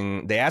ask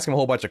him a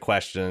whole bunch of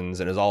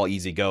questions, and it was all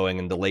easygoing.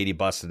 And the lady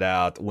busted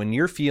out, "When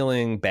you're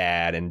feeling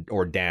bad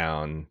or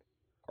down,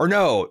 or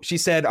no," she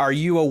said, "Are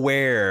you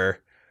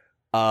aware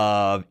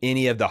of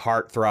any of the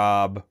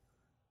heartthrob?"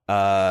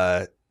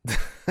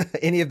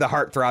 Any of the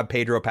heartthrob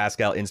Pedro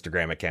Pascal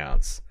Instagram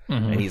accounts?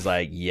 And he's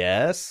like,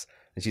 yes.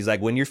 And she's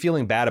like, when you're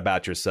feeling bad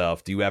about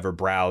yourself, do you ever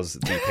browse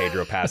the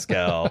Pedro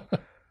Pascal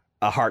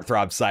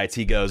heartthrob sites?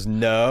 He goes,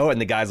 no. And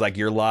the guy's like,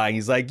 you're lying.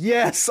 He's like,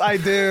 yes, I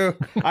do.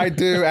 I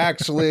do,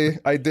 actually.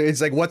 I do.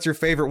 He's like, what's your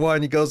favorite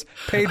one? He goes,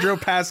 Pedro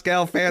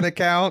Pascal fan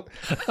account.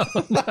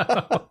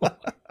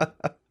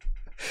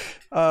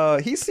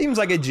 He seems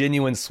like a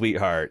genuine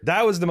sweetheart.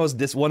 That was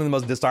one of the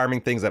most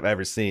disarming things I've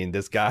ever seen.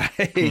 This guy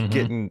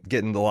getting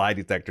the lie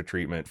detector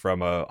treatment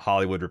from a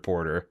Hollywood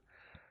reporter.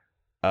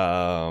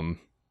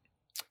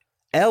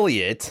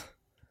 Elliot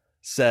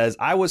says,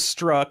 I was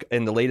struck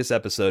in the latest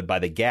episode by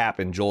the gap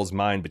in Joel's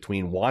mind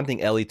between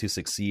wanting Ellie to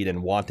succeed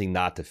and wanting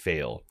not to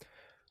fail.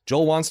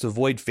 Joel wants to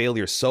avoid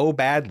failure so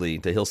badly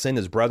that he'll send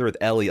his brother with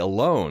Ellie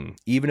alone,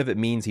 even if it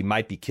means he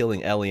might be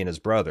killing Ellie and his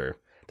brother.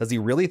 Does he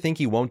really think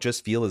he won't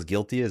just feel as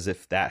guilty as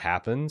if that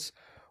happens?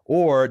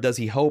 Or does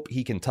he hope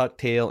he can tuck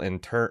tail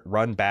and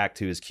run back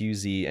to his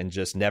QZ and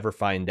just never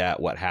find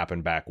out what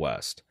happened back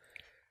west?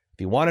 If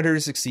he wanted her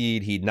to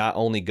succeed, he'd not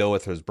only go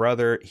with his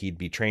brother, he'd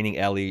be training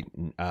Ellie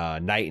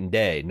night and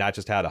day, not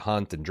just how to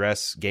hunt and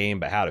dress game,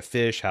 but how to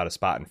fish, how to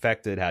spot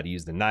infected, how to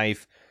use the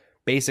knife,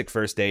 basic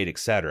first aid,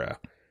 etc.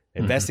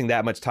 Investing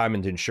that much time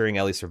into ensuring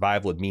Ellie's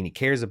survival would mean he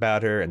cares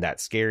about her, and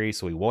that's scary,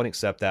 so he won't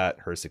accept that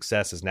her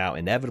success is now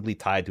inevitably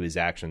tied to his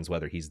actions,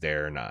 whether he's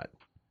there or not.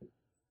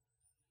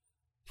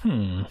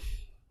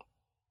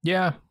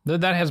 Yeah,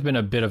 that has been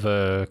a bit of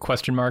a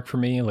question mark for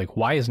me. Like,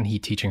 why isn't he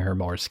teaching her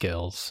more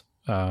skills?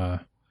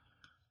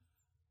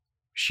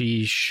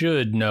 She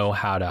should know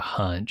how to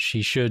hunt.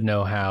 She should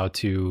know how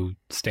to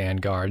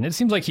stand guard. And it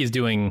seems like he's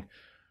doing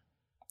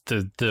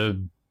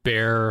the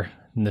bare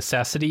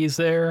necessities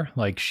there.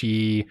 Like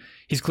he's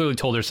clearly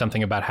told her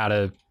something about how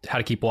to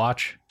keep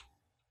watch,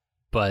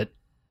 but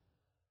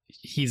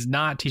he's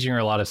not teaching her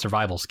a lot of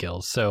survival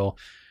skills. So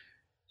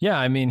yeah,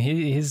 I mean,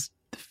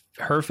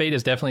 her fate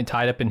is definitely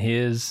tied up in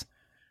his.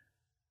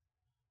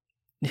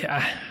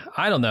 Yeah,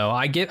 I don't know.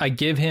 I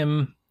give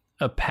him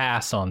a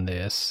pass on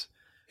this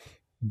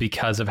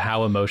because of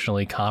how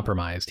emotionally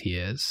compromised he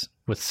is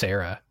with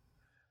Sarah.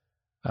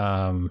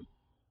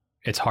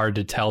 It's hard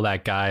to tell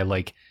that guy,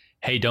 like,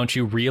 hey, don't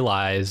you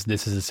realize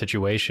this is a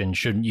situation?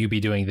 Shouldn't you be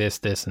doing this,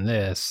 this, and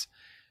this?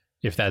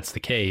 If that's the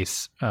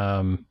case,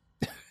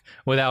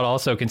 without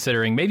also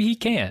considering maybe he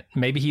can't.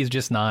 Maybe he's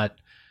just not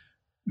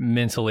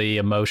mentally,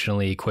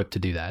 emotionally equipped to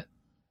do that.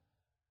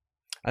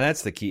 And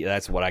that's the key.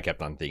 That's what I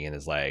kept on thinking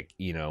is like,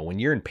 you know, when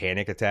you're in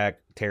panic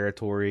attack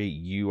territory,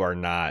 you are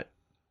not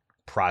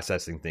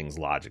processing things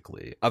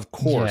logically. Of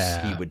course,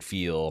 he would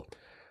feel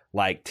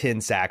like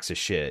 10 sacks of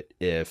shit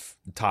if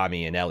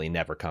Tommy and Ellie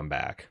never come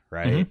back,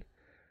 right? Mm-hmm.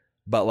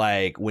 But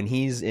like when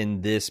he's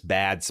in this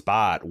bad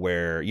spot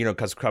where, you know,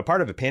 because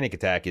part of a panic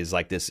attack is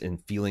like this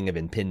feeling of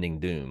impending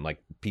doom.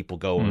 Like people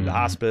go into the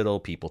hospital,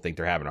 people think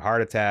they're having a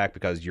heart attack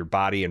because your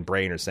body and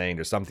brain are saying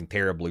there's something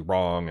terribly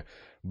wrong,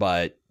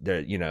 but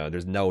there, you know,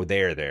 there's no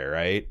there,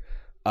 right?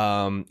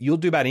 You'll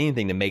do about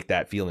anything to make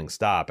that feeling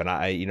stop. And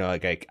I you know,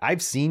 like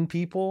I've seen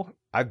people,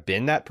 I've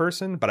been that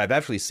person, but I've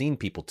actually seen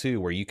people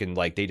too where you can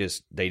like they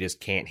just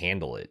can't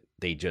handle it.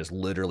 They just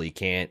literally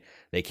can't.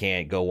 They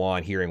can't go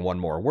on hearing one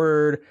more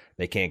word.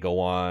 They can't go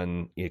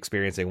on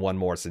experiencing one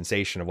more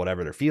sensation of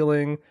whatever they're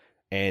feeling,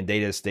 and they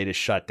just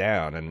shut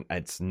down. And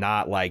it's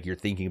not like you're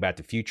thinking about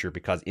the future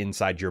because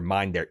inside your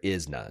mind there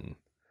is none.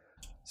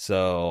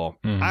 So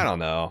I don't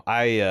know.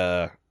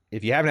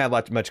 If you haven't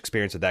had much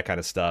experience with that kind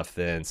of stuff,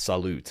 then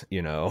salute.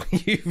 You know,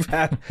 you've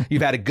had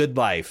a good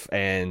life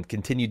and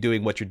continue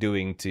doing what you're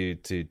doing to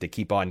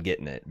keep on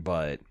getting it.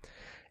 But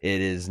it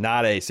is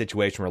not a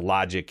situation where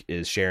logic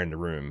is sharing the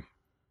room.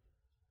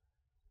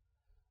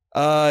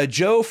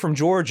 Joe from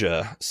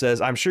Georgia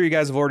says, I'm sure you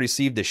guys have already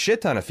received a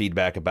shit ton of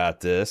feedback about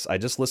this. I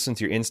just listened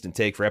to your instant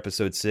take for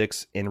episode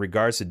 6 in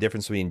regards to the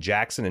difference between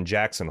Jackson and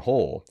Jackson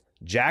Hole.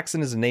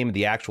 Jackson is the name of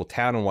the actual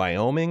town in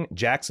Wyoming.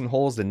 Jackson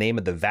Hole is the name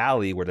of the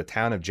valley where the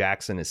town of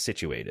Jackson is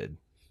situated.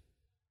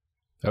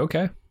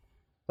 Okay.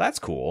 That's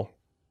cool.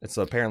 It's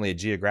apparently a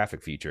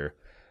geographic feature.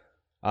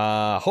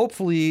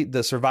 Hopefully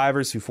the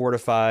survivors who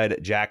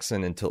fortified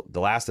Jackson until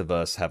The Last of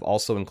Us have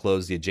also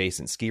enclosed the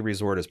adjacent ski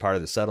resort as part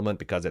of the settlement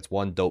because it's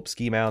one dope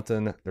ski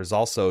mountain. There's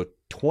also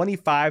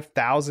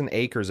 25,000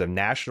 acres of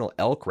national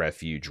elk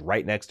refuge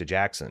right next to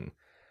Jackson.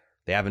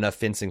 They have enough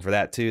fencing for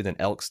that too. Then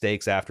elk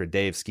steaks after a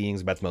day of skiing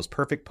is about the most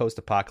perfect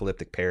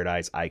post-apocalyptic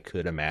paradise I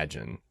could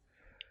imagine.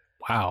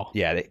 Wow.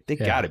 Yeah, they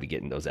got to be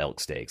getting those elk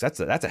steaks.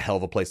 That's a hell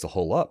of a place to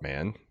hole up,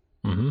 man.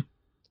 Mm-hmm.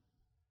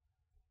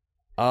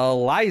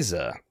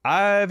 Eliza,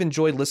 I've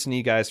enjoyed listening to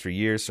you guys for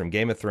years, from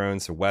Game of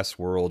Thrones to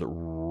Westworld,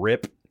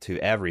 rip to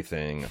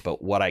everything.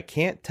 But what I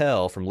can't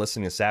tell from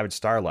listening to Savage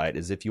Starlight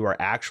is if you are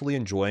actually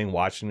enjoying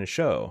watching the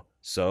show.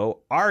 So,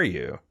 are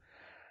you?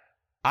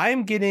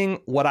 I'm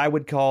getting what I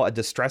would call a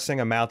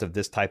distressing amount of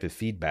this type of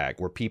feedback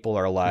where people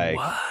are like,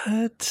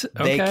 what?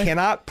 They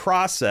cannot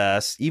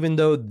process, even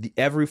though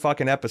every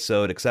fucking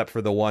episode except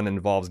for the one that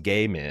involves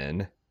gay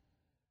men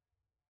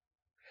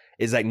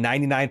is like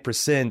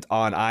 99%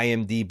 on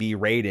IMDb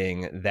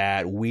rating,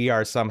 that we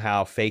are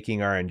somehow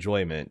faking our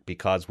enjoyment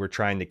because we're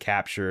trying to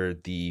capture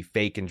the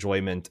fake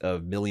enjoyment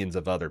of millions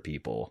of other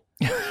people.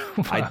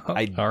 Wow.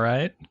 All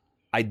right.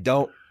 I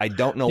don't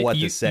know what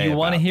to say. You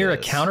want to hear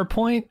this. A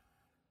counterpoint?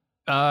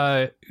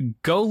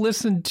 Go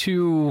listen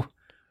to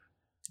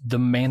The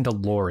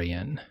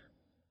Mandalorian.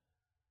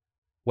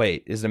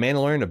 Wait, is The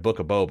Mandalorian a Book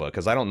of Boba?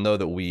 Because I don't know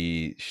that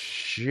we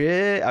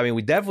should. I mean,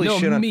 we definitely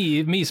should. No,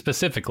 me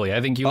specifically.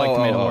 I think you like The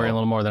Mandalorian a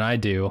little more than I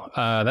do.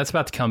 That's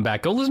about to come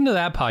back. Go listen to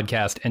that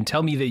podcast and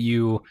tell me that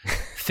you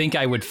think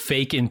I would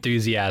fake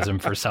enthusiasm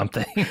for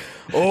something.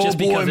 Just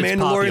boy,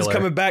 Mandalorian's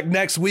coming back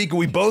next week, and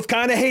we both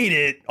kind of hate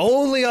it.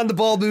 Only on the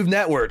Bald Move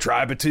Network.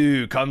 Tribe of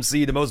Two. Come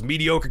see the most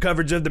mediocre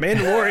coverage of The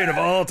Mandalorian of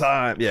all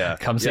time. Yeah,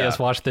 come see us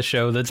watch the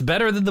show that's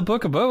better than the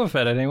Book of Boba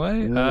Fett.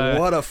 Anyway,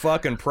 what a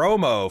fucking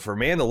promo for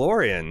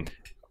Mandalorian.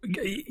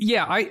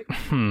 Yeah,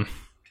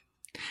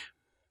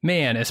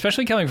 man,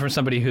 especially coming from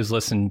somebody who's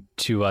listened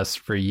to us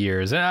for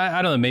years. And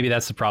I don't know, maybe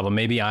that's the problem.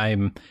 Maybe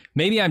I'm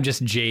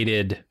just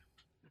jaded.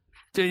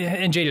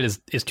 And jaded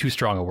is too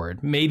strong a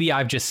word. Maybe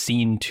I've just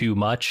seen too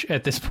much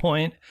at this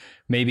point.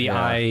 Maybe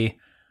I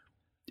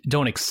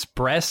don't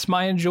express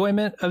my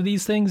enjoyment of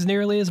these things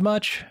nearly as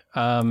much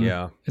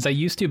as I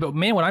used to. But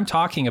man, when I'm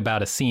talking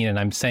about a scene and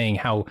I'm saying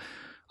how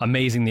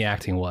amazing the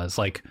acting was,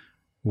 like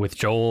with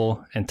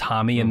Joel and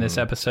Tommy in this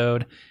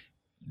episode,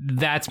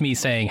 that's me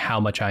saying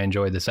how much I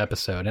enjoyed this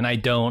episode. And I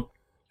don't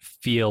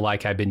feel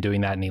like I've been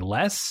doing that any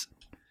less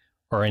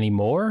or any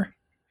more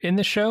in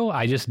the show.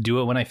 I just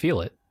do it when I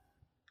feel it.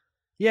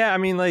 Yeah, I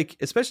mean, like,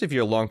 especially if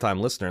you're a longtime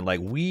listener,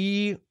 like,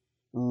 we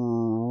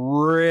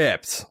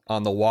ripped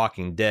on The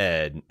Walking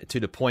Dead to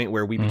the point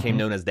where we became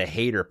known as the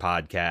Hater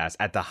Podcast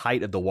at the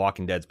height of The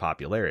Walking Dead's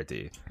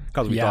popularity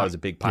because we thought it was a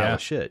big pile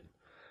of shit.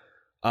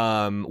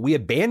 We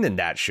abandoned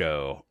that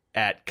show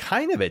at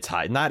kind of its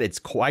height, not its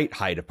quite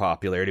height of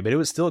popularity, but it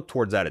was still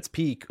towards at its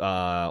peak.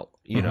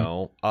 You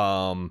know,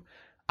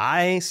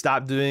 I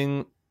stopped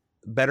doing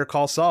Better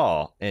Call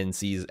Saul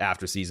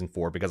after season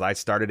 4 because I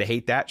started to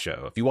hate that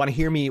show. If you want to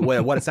hear me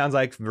what it sounds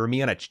like for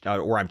me on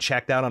or I'm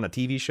checked out on a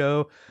TV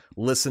show,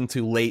 listen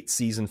to late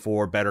season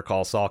 4 Better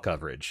Call Saul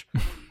coverage.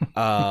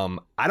 I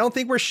don't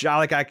think we're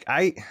like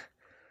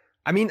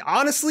I mean,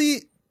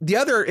 honestly, the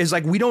other is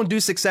like we don't do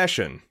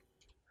Succession.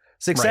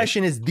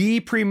 Succession is the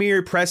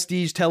premier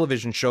prestige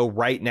television show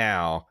right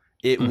now.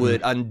 It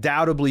would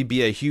undoubtedly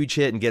be a huge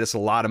hit and get us a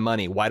lot of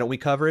money. Why don't we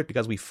cover it?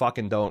 Because we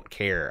fucking don't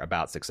care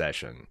about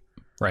Succession.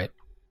 Right.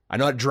 I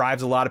know it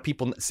drives a lot of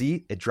people.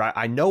 See,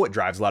 I know it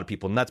drives a lot of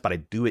people nuts, but I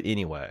do it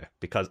anyway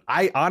because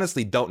I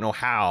honestly don't know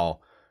how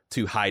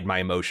to hide my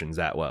emotions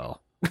that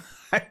well.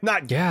 I'm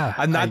not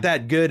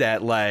that good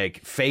at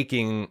like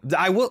faking.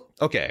 I will.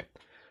 Okay.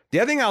 The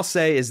other thing I'll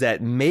say is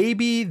that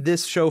maybe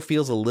this show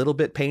feels a little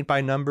bit paint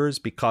by numbers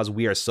because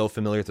we are so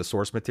familiar with the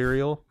source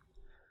material.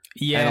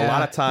 Yeah. And a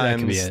lot of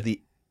times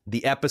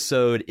the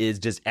episode is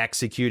just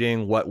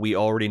executing what we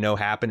already know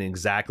happened in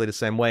exactly the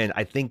same way. And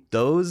I think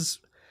those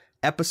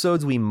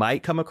episodes we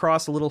might come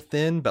across a little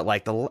thin, but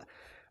like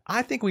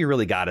I think we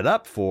really got it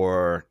up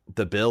for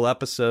the Bill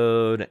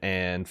episode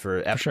and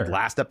for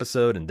last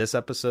episode and this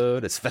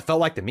episode. It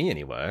felt like to me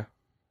anyway.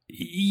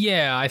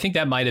 Yeah, I think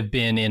that might have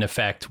been in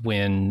effect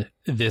when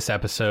this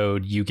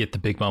episode you get the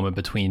big moment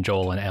between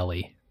Joel and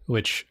Ellie,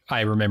 which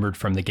I remembered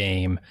from the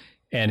game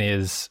and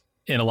is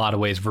in a lot of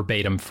ways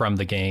verbatim from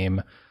the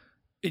game.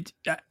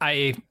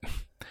 I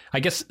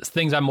guess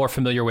things I'm more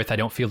familiar with, I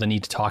don't feel the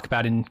need to talk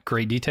about in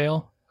great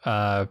detail.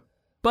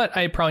 But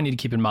I probably need to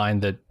keep in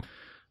mind that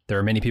there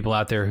are many people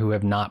out there who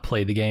have not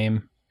played the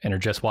game and are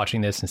just watching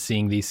this and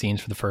seeing these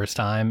scenes for the first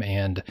time,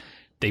 and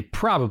they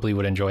probably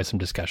would enjoy some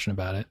discussion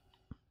about it.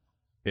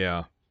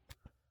 Yeah.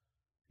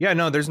 Yeah,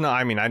 no, there's no,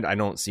 I mean, I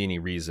don't see any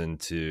reason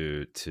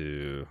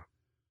to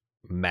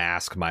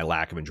mask my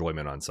lack of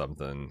enjoyment on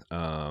something.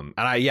 And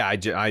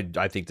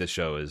I think this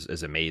show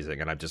is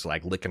amazing, and I'm just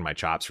like licking my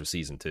chops for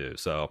season 2.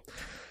 So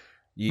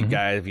you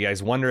guys, if you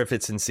guys wonder if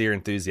it's sincere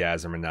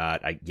enthusiasm or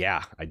not, I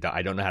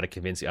don't know how to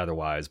convince you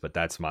otherwise, but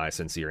that's my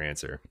sincere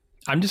answer.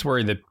 I'm just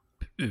worried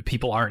that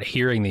people aren't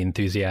hearing the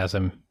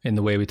enthusiasm in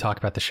the way we talk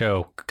about the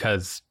show,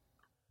 because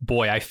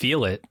boy, I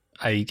feel it.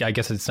 I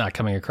guess it's not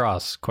coming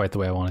across quite the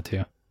way I want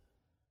it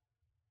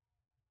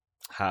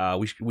to.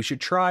 We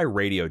should try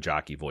radio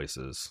jockey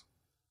voices,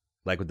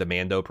 like with the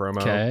Mando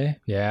promo. Okay,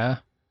 yeah.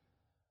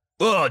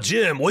 Oh,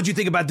 Jim, what'd you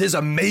think about this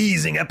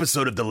amazing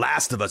episode of The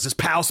Last of Us? This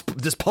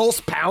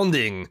pulse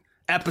pounding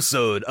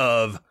episode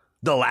of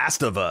The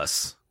Last of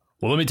Us.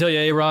 Well, let me tell you,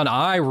 Aaron,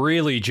 I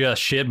really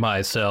just shit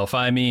myself.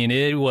 I mean,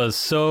 it was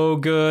so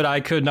good. I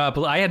could not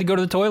believe. I had to go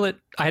to the toilet.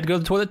 I had to go to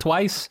the toilet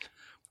twice.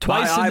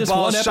 My in this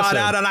one episode. Shot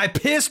out and I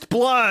pissed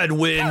blood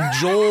when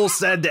Joel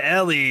said to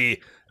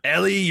Ellie,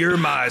 you're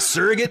my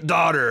surrogate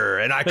daughter.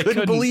 And I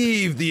couldn't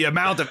believe the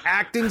amount of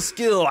acting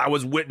skill I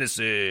was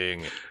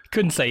witnessing.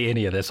 Couldn't say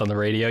any of this on the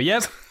radio.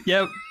 Yep.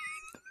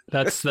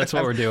 That's what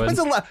we're doing.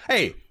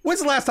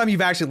 When's the last time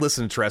you've actually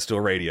listened to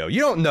terrestrial radio?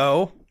 You don't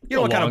know. You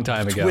know what kind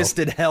of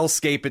twisted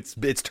hellscape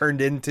it's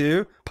turned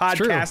into.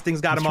 Podcasting's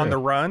got him on the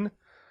run.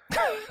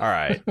 All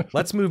right,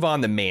 let's move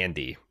on to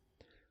Mandy.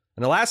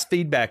 In the last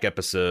feedback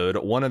episode,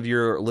 one of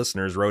your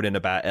listeners wrote in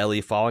about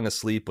Ellie falling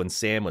asleep when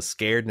Sam was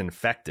scared and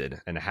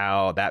infected, and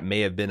how that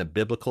may have been a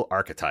biblical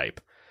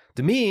archetype.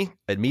 To me,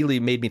 it immediately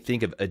made me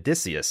think of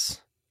Odysseus. Is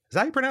that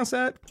how you pronounce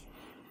that?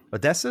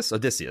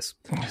 Odysseus.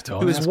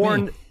 Who was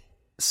warned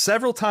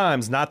several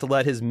times not to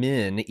let his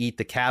men eat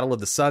the cattle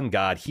of the sun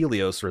god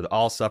Helios, or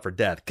all suffer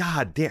death.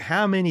 God damn,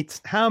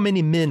 how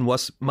many men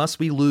must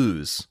we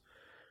lose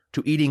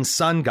to eating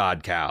sun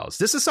god cows?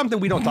 This is something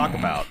we don't talk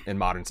about in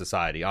modern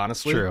society,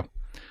 honestly. True.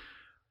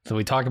 So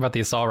we talk about the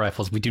assault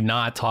rifles. We do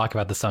not talk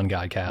about the sun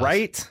god cows.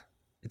 Right?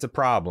 It's a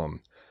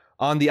problem.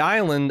 On the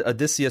island,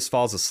 Odysseus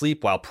falls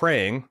asleep while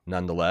praying,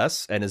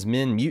 nonetheless, and his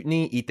men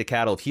mutiny, eat the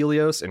cattle of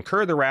Helios,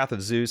 incur the wrath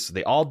of Zeus.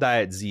 They all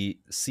die at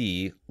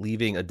sea,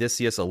 leaving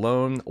Odysseus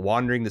alone,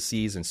 wandering the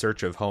seas in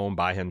search of home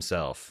by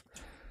himself.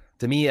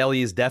 To me,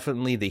 Ellie is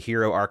definitely the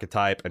hero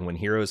archetype, and when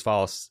heroes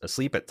fall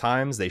asleep at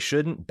times they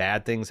shouldn't,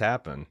 bad things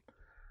happen.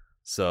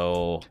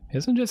 So,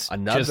 isn't just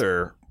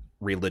another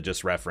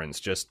religious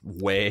reference, just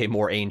way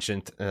more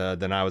ancient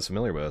than I was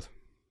familiar with.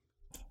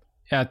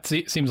 Yeah,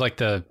 it seems like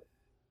the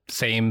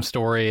same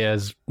story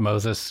as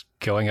Moses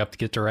going up to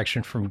get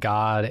direction from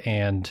God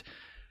and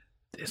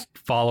his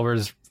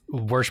followers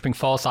worshiping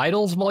false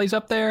idols while he's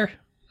up there.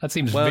 That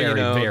seems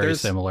very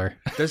similar.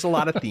 There's a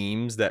lot of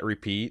themes that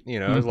repeat.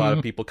 There's a lot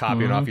of people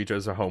copying off each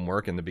other's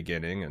homework in the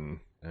beginning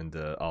and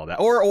all that.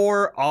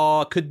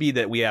 Or could be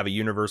that we have a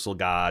universal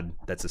God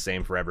that's the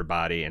same for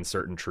everybody, and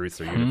certain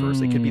truths are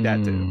universal. It could be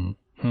that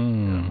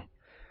too.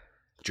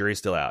 Jury's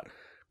still out.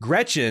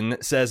 Gretchen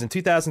says, in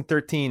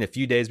 2013, a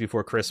few days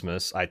before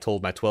Christmas, I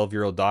told my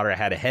 12-year-old daughter I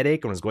had a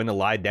headache and was going to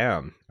lie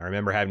down. I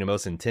remember having the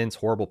most intense,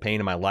 horrible pain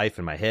in my life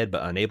in my head,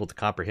 but unable to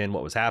comprehend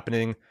what was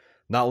happening.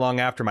 Not long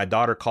after my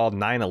daughter called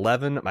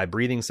 911, my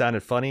breathing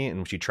sounded funny, and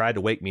when she tried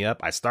to wake me up,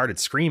 I started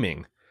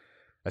screaming.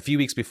 A few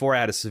weeks before,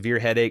 I had a severe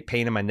headache,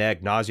 pain in my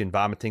neck, nausea, and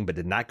vomiting, but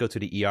did not go to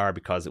the ER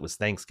because it was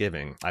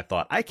Thanksgiving. I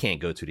thought, I can't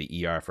go to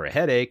the ER for a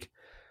headache.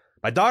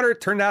 My daughter,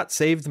 turned out,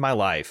 saved my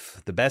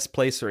life. The best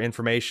place for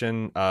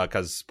information,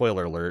 because,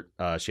 spoiler alert,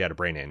 she had a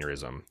brain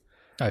aneurysm.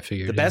 I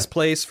figured. The best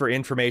place for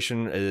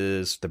information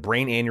is the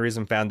Brain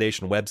Aneurysm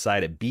Foundation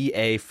website at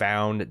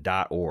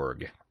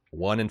bafound.org.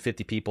 1 in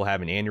 50 people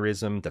have an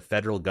aneurysm. The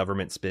federal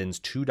government spends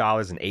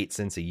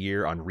 $2.08 a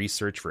year on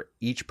research for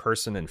each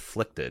person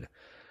inflicted.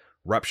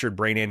 Ruptured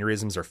brain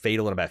aneurysms are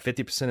fatal in about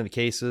 50% of the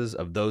cases.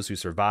 Of those who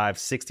survive,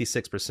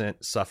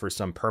 66% suffer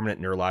some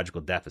permanent neurological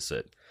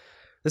deficit.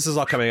 This is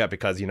all coming up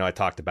because, I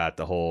talked about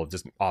the whole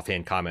just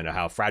offhand comment of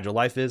how fragile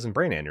life is in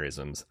brain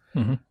aneurysms.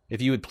 Mm-hmm. If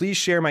you would please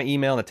share my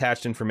email and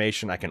attached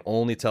information, I can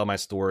only tell my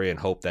story and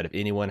hope that if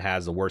anyone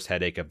has the worst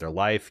headache of their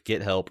life,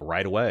 get help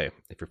right away.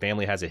 If your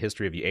family has a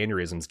history of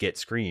aneurysms, get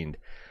screened.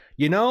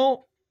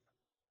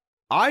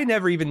 I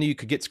never even knew you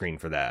could get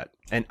screened for that.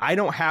 And I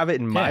don't have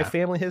it in my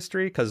family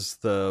history because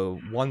the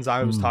ones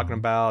I was talking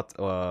about,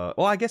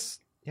 I guess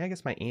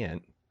my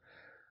aunt.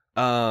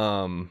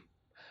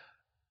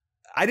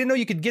 I didn't know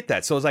you could get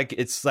that. So it's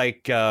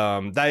like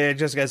that. I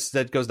just guess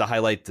that goes to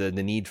highlight the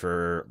need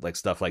for like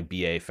stuff like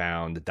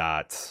bafound.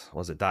 I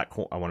want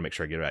to make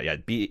sure I get it right. Yeah,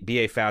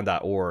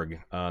 bafound.org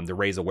to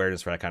raise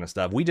awareness for that kind of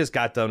stuff. We just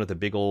got done with a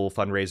big old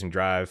fundraising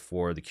drive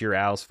for the Cure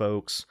ALS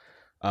folks.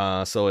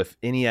 So if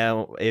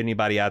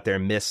anybody out there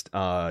missed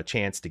a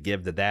chance to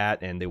give to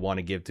that and they want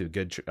to give to a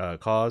good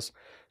cause,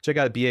 check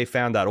out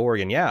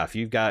bafound.org. And yeah, if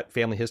you've got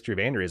family history of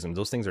aneurysms,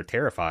 those things are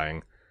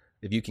terrifying.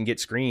 If you can get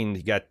screened,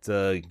 you got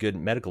good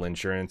medical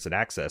insurance and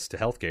access to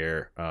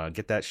healthcare.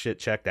 Get that shit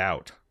checked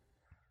out.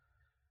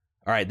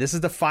 All right, this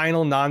is the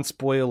final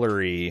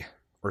non-spoilery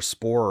or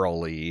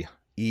sporally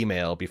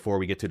email before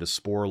we get to the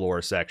spore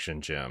lore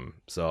section, Jim.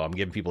 So I'm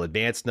giving people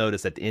advance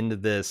notice at the end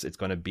of this. It's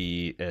going to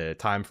be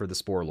time for the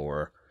spore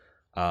lore.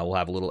 We'll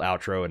have a little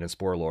outro and then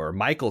spore lore.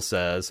 Michael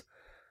says,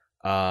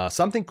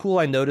 something cool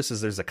I noticed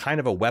is there's a kind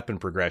of a weapon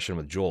progression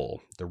with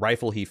Joel. The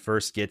rifle he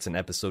first gets in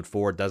episode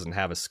 4 doesn't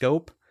have a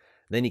scope.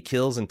 Then he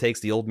kills and takes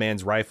the old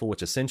man's rifle,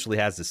 which essentially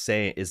is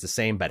the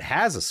same but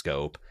has a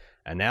scope.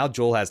 And now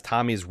Joel has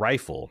Tommy's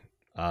rifle.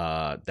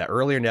 That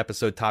earlier in the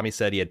episode, Tommy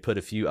said he had put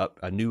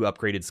a new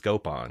upgraded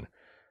scope on.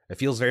 It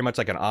feels very much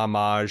like an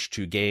homage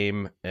to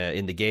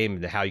in the game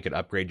to how you could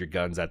upgrade your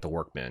guns at the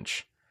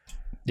workbench.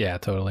 Yeah,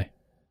 totally.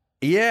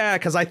 Yeah,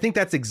 because I think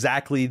that's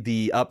exactly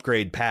the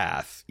upgrade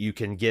path. You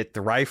can get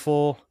the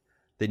rifle,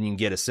 then you can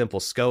get a simple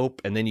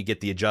scope, and then you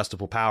get the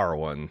adjustable power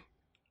one.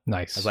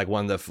 Nice. It's like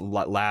one of the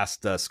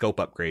last scope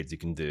upgrades you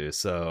can do.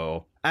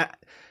 So,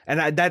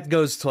 that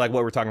goes to like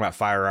what we're talking about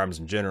firearms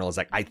in general. Is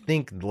like I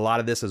think a lot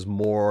of this is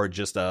more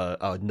just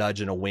a nudge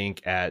and a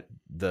wink at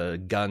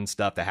the gun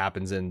stuff that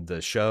happens in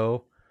the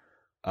show,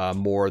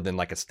 more than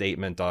like a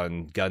statement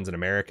on guns in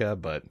America.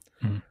 But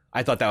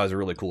I thought that was a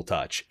really cool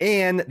touch.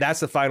 And that's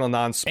the final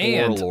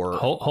non-spoiler lore.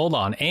 Hold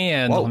on.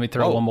 And let me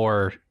throw one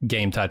more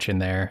game touch in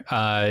there.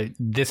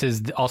 This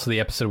is also the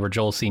episode where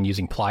Joel's seen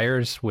using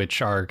pliers,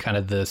 which are kind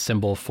of the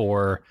symbol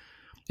for...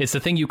 It's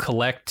the thing you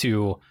collect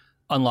to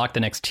unlock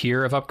the next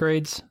tier of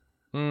upgrades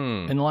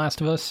in The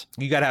Last of Us.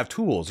 You got to have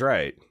tools,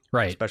 right?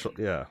 Right. Special,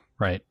 yeah.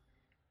 Right.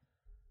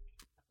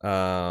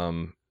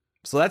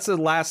 So that's the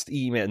last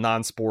email,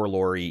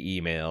 non-spoilery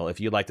email. If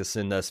you'd like to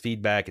send us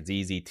feedback, it's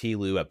easy,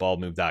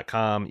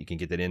 tlu@baldmove.com. You can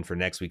get that in for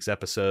next week's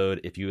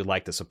episode. If you would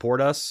like to support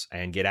us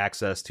and get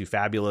access to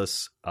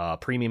fabulous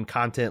premium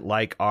content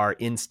like our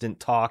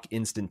Instant Talk,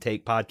 Instant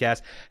Take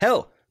podcast.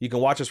 Hell, you can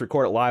watch us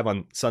record it live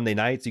on Sunday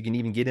nights. You can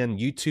even get in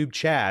YouTube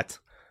chat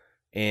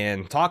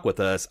and talk with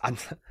us.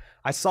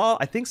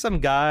 I think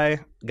some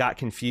guy got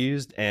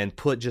confused and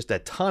put just a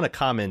ton of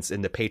comments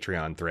in the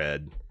Patreon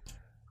thread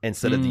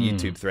instead of the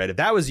YouTube thread. If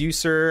that was you,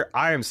 sir,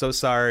 I am so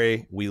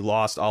sorry. We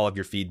lost all of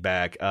your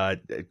feedback.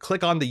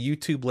 Click on the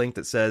YouTube link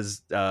that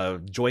says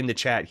join the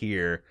chat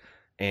here,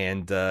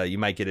 and you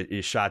might get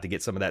a shot to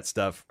get some of that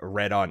stuff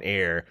read on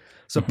air.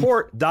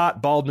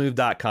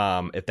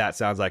 Support.baldmove.com if that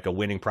sounds like a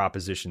winning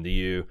proposition to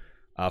you.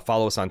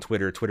 Follow us on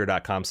Twitter,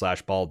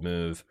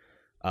 twitter.com/baldmove.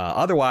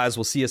 Otherwise,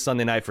 we'll see you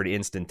Sunday night for the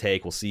Instant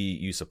Take. We'll see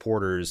you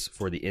supporters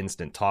for the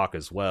Instant Talk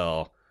as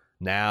well.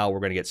 Now we're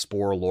going to get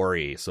Spore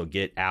Lori, so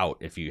get out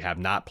if you have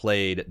not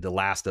played The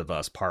Last of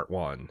Us Part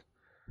 1.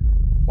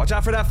 Watch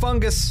out for that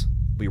fungus.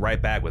 We'll be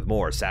right back with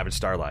more Savage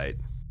Starlight.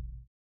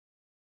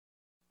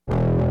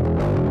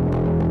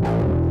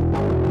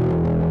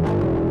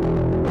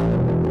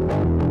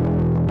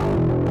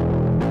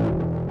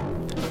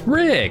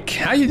 Rick,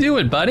 how you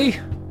doing, buddy?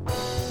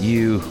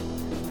 You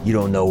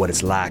don't know what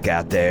it's like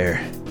out there.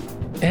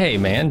 Hey,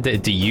 man,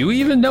 do you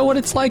even know what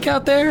it's like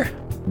out there?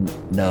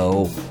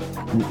 No,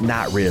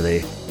 not really.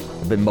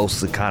 I've been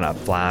mostly kind of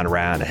flying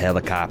around in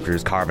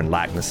helicopters, carving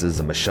likenesses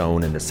of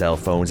Michonne into cell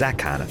phones, that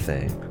kind of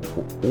thing.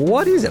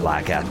 What is it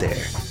like out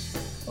there?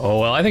 Oh,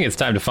 well, I think it's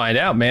time to find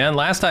out, man.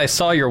 Last I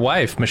saw your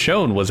wife,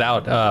 Michonne, was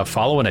out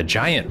following a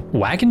giant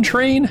wagon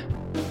train.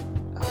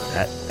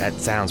 That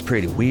sounds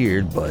pretty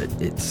weird, but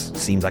it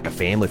seems like a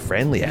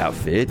family-friendly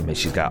outfit. I mean,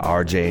 she's got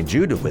RJ and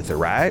Judah with her,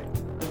 right?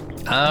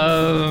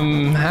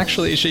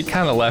 Actually, she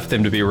kind of left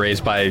them to be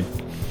raised by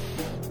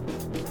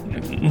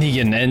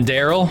Negan and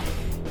Daryl.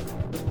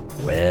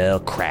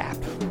 Well, crap.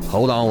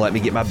 Hold on, let me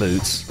get my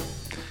boots.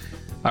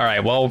 All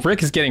right, well,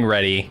 Rick is getting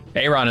ready.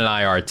 Aaron and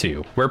I are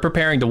too. We're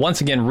preparing to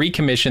once again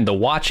recommission The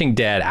Watching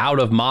Dead out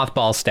of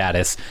mothball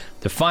status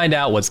to find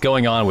out what's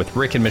going on with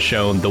Rick and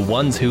Michonne, the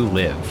ones who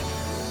live.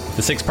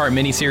 The 6-part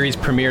miniseries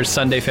premieres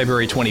Sunday,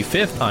 February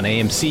 25th on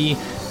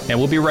AMC, and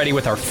we'll be ready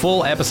with our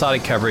full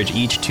episodic coverage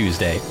each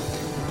Tuesday.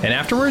 And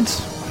afterwards,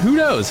 who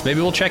knows,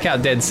 maybe we'll check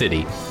out Dead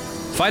City.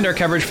 Find our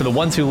coverage for The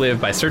Ones Who Live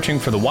by searching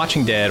for The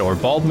Watching Dead or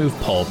Bald Move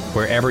Pulp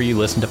wherever you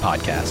listen to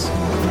podcasts.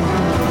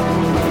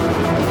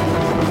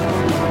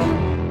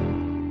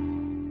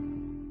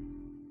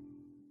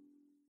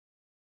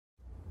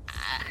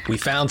 We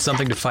found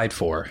something to fight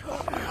for.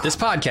 This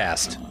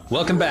podcast.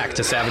 Welcome back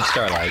to Savage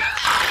Starlight.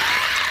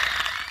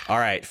 All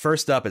right,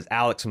 first up is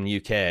Alex from the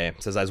UK.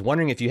 It says, I was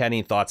wondering if you had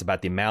any thoughts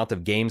about the amount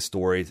of game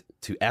stories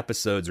to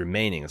episodes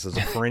remaining. This is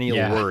a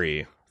perennial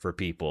worry for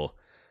people.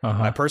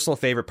 My personal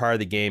favorite part of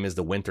the game is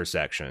the winter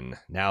section.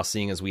 Now,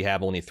 seeing as we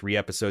have only 3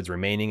 episodes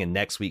remaining and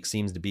next week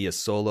seems to be a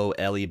solo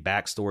Ellie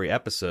backstory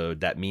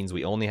episode, that means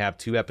we only have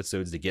 2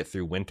 episodes to get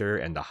through winter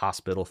and the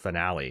hospital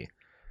finale.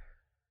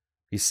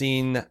 You've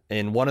seen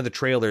in one of the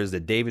trailers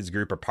that David's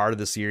group are part of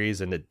the series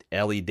and that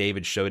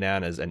Ellie-David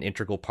showdown is an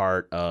integral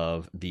part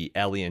of the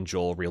Ellie and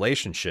Joel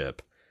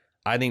relationship.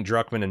 I think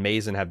Druckmann and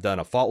Mazin have done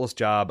a faultless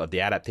job of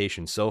the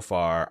adaptation so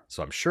far,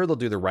 so I'm sure they'll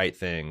do the right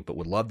thing, but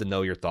would love to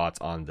know your thoughts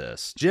on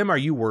this. Jim, are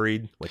you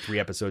worried with 3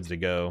 episodes to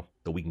go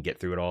that we can get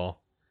through it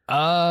all?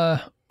 I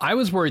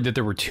was worried that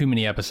there were too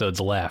many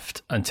episodes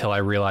left until I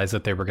realized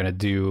that they were going to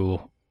do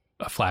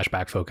a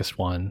flashback-focused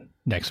one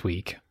next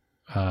week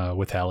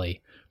with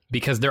Ellie,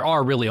 because there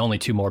are really only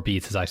 2 more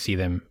beats as I see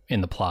them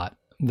in the plot.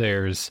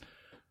 There's,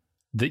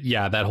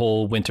 that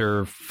whole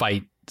winter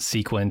fight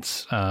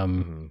sequence,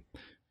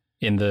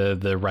 in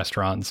the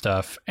restaurant and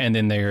stuff. And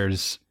then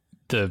there's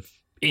the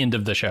end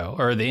of the show,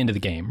 or the end of the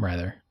game,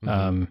 rather.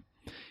 And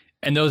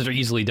those are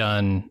easily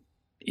done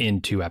in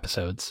 2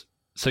 episodes.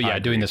 So yeah,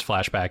 doing this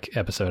flashback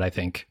episode, I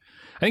think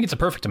it's a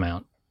perfect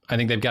amount. I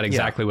think they've got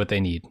exactly what they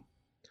need.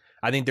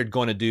 I think they're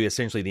going to do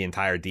essentially the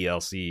entire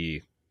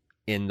DLC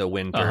in the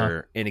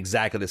winter in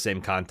exactly the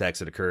same context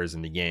that occurs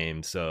in the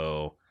game.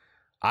 So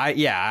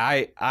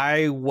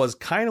I was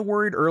kind of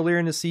worried earlier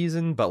in the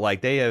season, but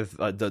like they have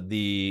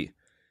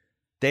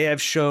they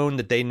have shown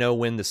that they know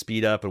when to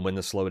speed up and when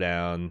to slow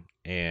down,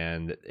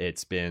 and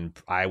it's been,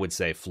 I would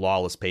say,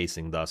 flawless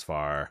pacing thus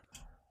far.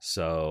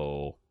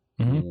 So,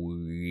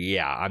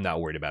 yeah, I'm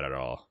not worried about it at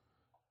all.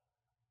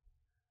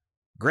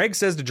 Greg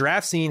says the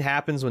draft scene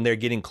happens when they're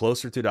getting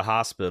closer to the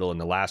hospital in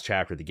the last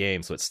chapter of the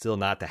game, so it's still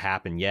not to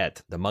happen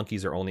yet. The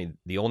monkeys are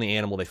the only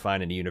animal they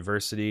find in the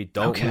university.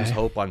 Don't lose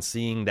hope on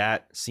seeing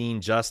that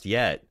scene just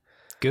yet.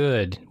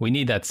 Good. We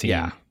need that scene.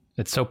 Yeah.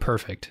 It's so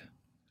perfect.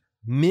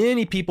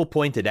 Many people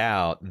pointed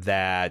out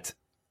that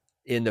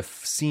in the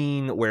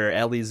scene where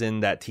Ellie's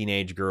in that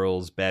teenage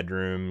girl's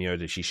bedroom,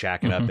 that she's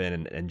shacking up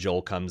in, and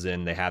Joel comes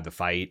in, they have the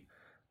fight,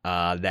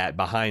 that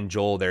behind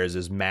Joel there's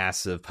this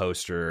massive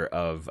poster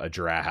of a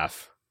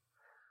giraffe.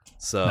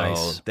 So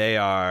nice.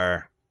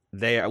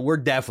 We're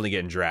definitely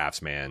getting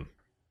giraffes, man.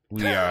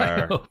 We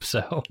are. I hope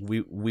so.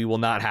 We will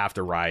not have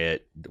to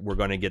riot. We're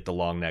going to get the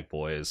long neck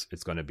boys.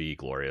 It's going to be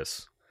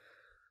glorious.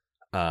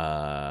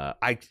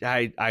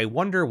 I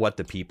wonder what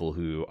the people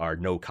who are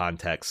no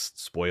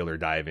context spoiler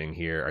diving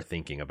here are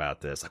thinking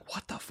about this. Like,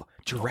 what the fuck?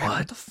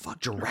 What the fuck?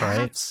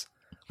 Giraffes?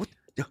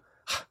 Right.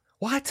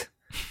 What?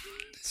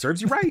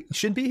 Serves you right.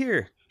 Shouldn't be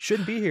here.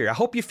 I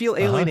hope you feel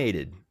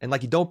alienated and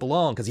like you don't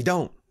belong, because you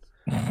don't.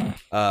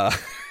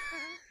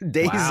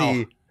 Daisy.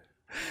 Wow.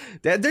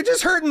 They're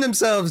just hurting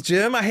themselves,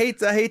 Jim. I hate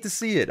to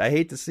see it.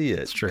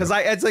 It's true.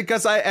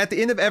 Because at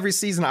the end of every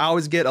season, I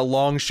always get a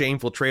long,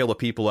 shameful trail of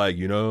people like,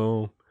 you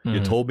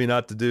told me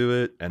not to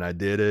do it, and I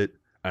did it,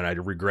 and I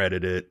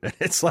regretted it. And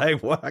it's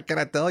like, what can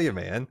I tell you,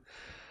 man?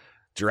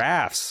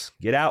 Giraffes,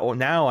 get out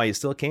now while you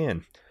still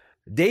can.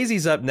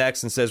 Daisy's up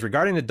next and says,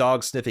 regarding the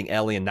dog sniffing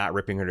Ellie and not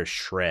ripping her to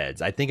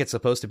shreds, I think it's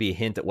supposed to be a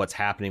hint at what's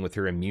happening with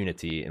her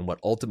immunity and what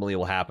ultimately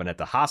will happen at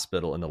the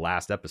hospital in the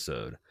last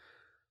episode.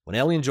 When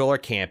Ellie and Joel are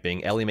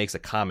camping, Ellie makes a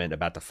comment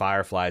about the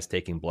Fireflies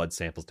taking blood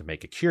samples to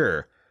make a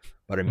cure.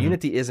 But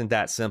immunity isn't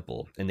that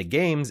simple. In the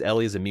games,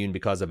 Ellie is immune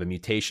because of a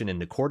mutation in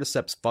the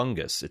cordyceps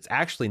fungus. It's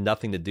actually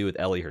nothing to do with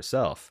Ellie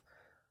herself.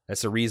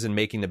 That's the reason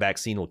making the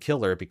vaccine will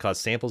kill her,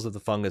 because samples of the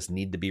fungus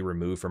need to be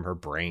removed from her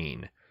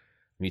brain.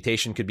 The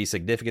mutation could be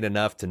significant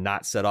enough to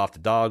not set off the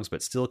dogs,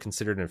 but still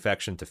considered an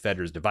infection to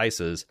Fedor's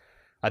devices.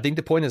 I think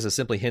the point is to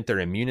simply hint their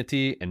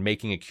immunity, and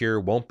making a cure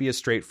won't be as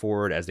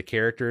straightforward as the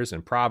characters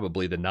and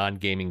probably the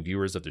non-gaming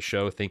viewers of the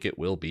show think it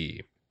will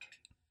be.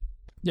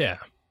 Yeah,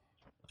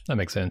 that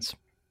makes sense.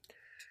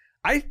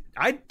 I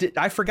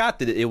forgot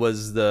that it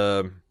was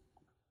the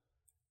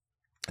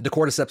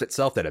cordyceps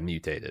itself that had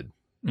mutated.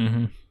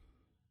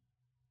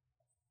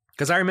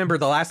 Because I remember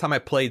the last time I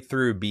played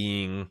through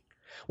being...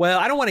 Well,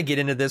 I don't want to get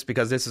into this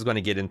because this is going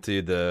to get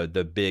into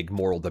the big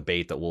moral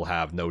debate that we'll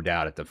have, no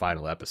doubt, at the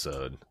final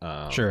episode.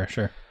 Sure.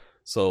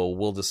 So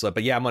we'll just...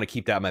 but yeah, I'm going to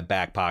keep that in my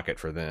back pocket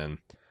for then.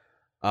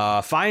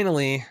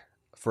 Finally,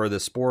 for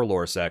the Spore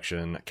Lore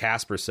section,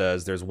 Casper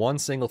says, there's one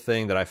single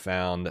thing that I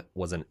found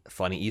was a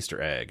funny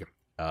Easter egg.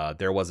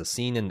 There was a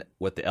scene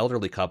with the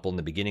elderly couple in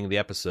the beginning of the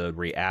episode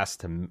where he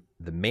asked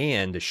the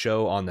man to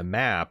show on the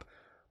map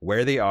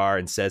where they are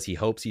and says he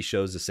hopes he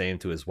shows the same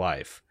to his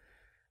wife.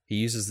 He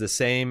uses the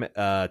same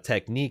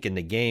technique in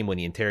the game when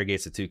he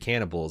interrogates the two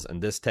cannibals,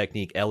 and this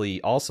technique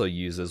Ellie also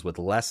uses with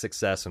less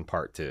success in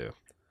part 2.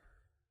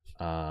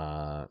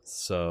 Yeah,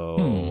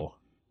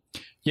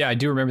 I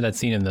do remember that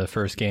scene in the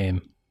first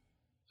game.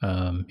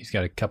 He's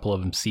got a couple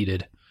of them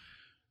seated.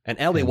 And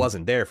Ellie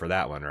wasn't there for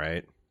that one,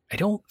 right? I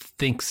don't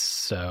think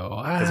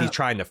so. Because he's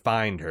trying to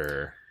find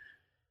her.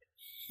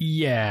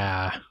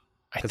 Yeah.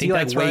 I think he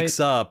that's wakes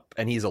right. up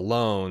and he's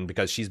alone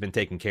because she's been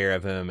taking care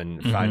of him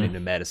and finding the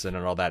medicine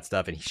and all that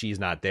stuff, and she's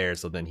not there,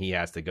 so then he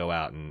has to go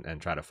out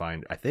and try to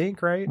find, I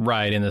think, right?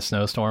 Right, in the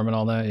snowstorm and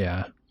all that,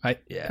 yeah.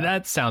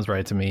 That sounds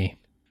right to me.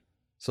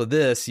 So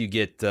this, you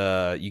get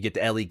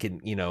Ellie,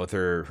 with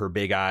her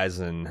big eyes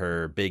and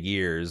her big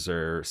ears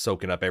are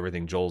soaking up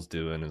everything Joel's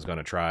doing and is going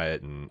to try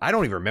it. And I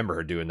don't even remember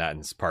her doing that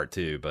in part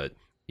 2, but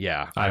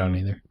yeah. I don't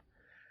either.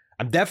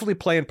 I'm definitely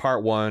playing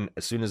part 1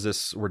 as soon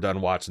as we're done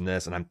watching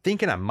this, and I'm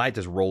thinking I might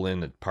just roll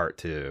into part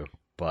 2,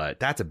 but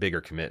that's a bigger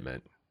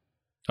commitment.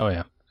 Oh,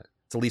 yeah.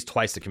 It's at least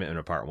twice the commitment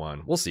of part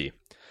 1. We'll see.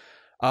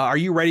 Are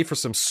you ready for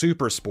some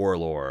super Spore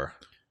Lore?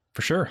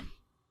 For sure.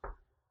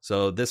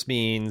 So this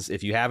means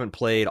if you haven't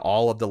played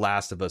all of The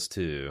Last of Us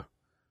 2,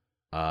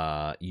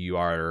 you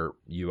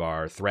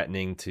are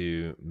threatening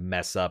to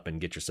mess up and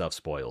get yourself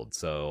spoiled.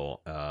 So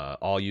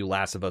all you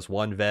Last of Us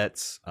 1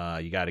 vets,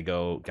 you gotta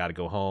go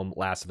home.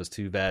 Last of Us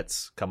 2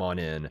 vets, come on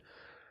in.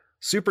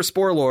 Super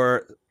Spore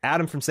Lore,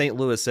 Adam from St.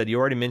 Louis said, you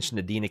already mentioned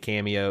the Dina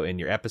cameo in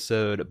your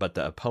episode, but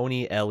the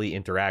pony Ellie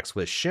interacts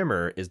with,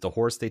 Shimmer, is the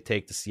horse they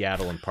take to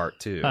Seattle in part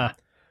 2.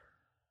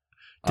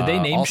 Did they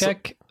name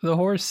check the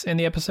horse in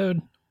the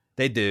episode?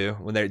 They do.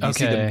 When you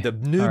see the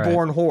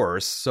newborn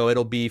horse, so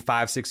it'll be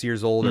 5-6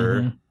 years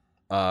older,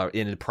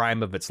 in the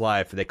prime of its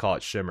life. They call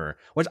it Shimmer,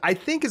 which I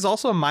think is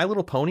also a My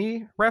Little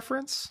Pony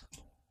reference.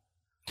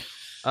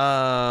 Maybe.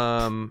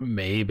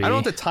 I don't know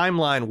if the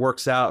timeline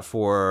works out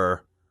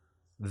for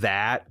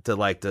that, to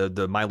like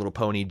the My Little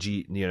Pony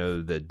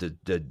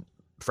the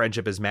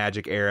Friendship is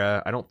Magic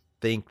era. I don't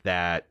think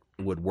that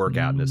would work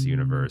out in this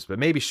universe, but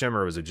maybe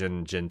Shimmer was a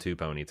Gen 2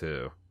 pony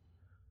too.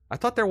 I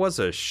thought there was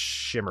a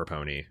Shimmer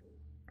pony.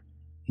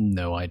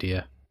 No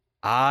idea.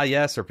 Ah,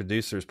 yes, our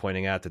producer's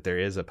pointing out that there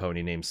is a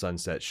pony named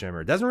Sunset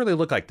Shimmer. Doesn't really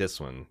look like this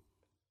one.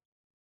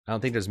 I don't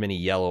think there's many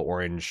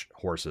yellow-orange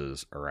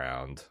horses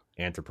around,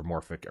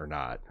 anthropomorphic or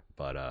not.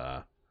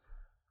 But,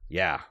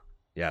 yeah,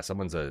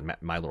 someone's a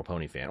My Little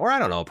Pony fan. Or I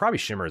don't know, probably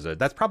Shimmer's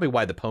that's probably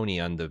why the pony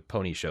on the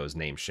pony show is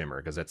named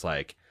Shimmer, because it's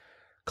like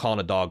calling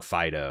a dog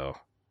Fido.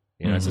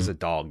 It's just a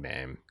dog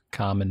name.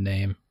 Common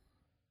name.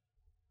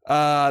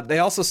 They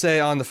also say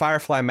on the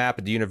Firefly map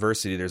at the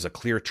university, there's a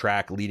clear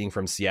track leading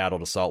from Seattle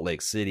to Salt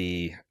Lake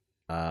City.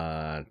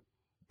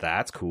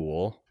 That's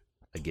cool.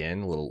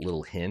 Again,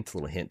 little hint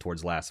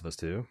towards Last of Us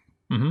 2.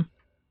 Mm-hmm.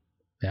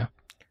 Yeah.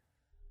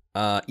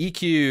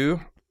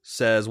 EQ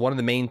says one of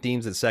the main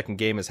themes of the second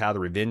game is how the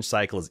revenge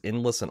cycle is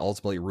endless and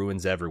ultimately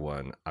ruins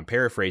everyone. I'm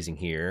paraphrasing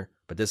here,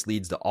 but this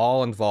leads to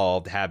all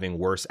involved having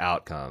worse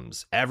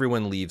outcomes.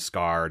 Everyone leaves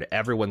scarred.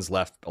 Everyone's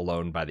left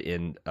alone by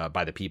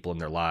the people in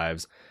their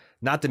lives.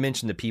 Not to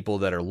mention the people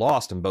that are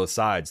lost on both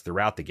sides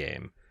throughout the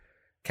game.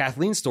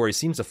 Kathleen's story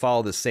seems to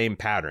follow the same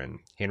pattern.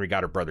 Henry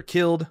got her brother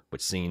killed,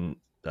 which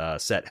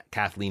set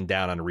Kathleen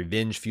down on a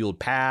revenge-fueled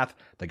path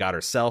that got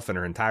herself and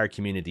her entire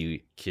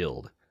community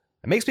killed.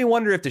 It makes me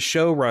wonder if the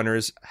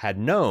showrunners had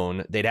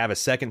known they'd have a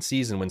second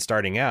season when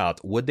starting out,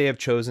 would they have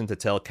chosen to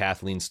tell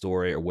Kathleen's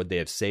story, or would they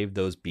have saved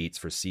those beats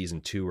for season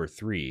 2 or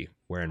 3,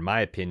 where in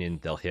my opinion,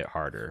 they'll hit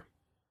harder?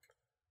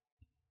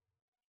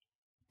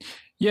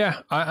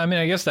 Yeah, I mean,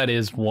 I guess that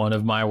is one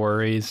of my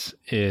worries,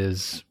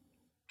 is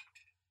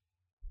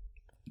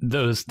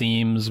those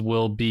themes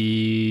will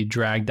be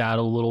dragged out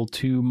a little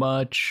too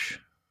much.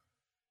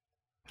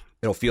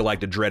 It'll feel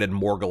like the dreaded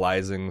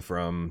morgalizing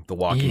from The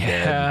Walking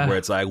Dead, where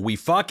it's like, we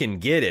fucking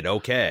get it,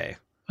 okay.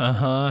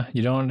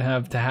 You don't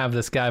have to have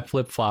this guy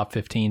flip-flop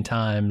 15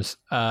 times,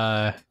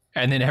 and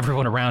then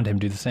everyone around him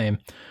do the same.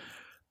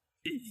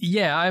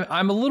 Yeah,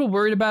 I'm a little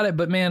worried about it,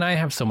 but man, I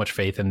have so much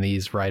faith in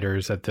these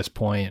writers at this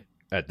point.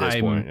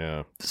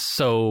 I'm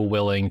so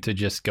willing to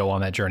just go on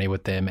that journey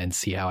with them and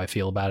see how I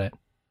feel about it.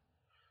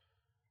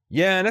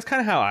 Yeah, and that's kind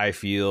of how I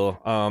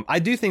feel. I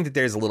do think that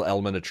there's a little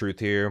element of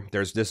truth here.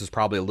 This is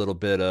probably a little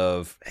bit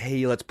of,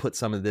 hey, let's put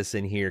some of this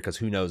in here, because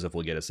who knows if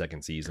we'll get a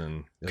second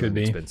season. It's could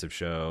be an expensive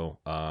show.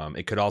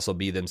 It could also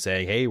be them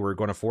saying, hey, we're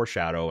going to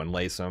foreshadow and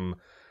lay some,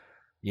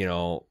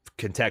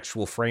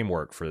 contextual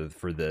framework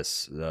for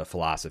this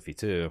philosophy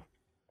too.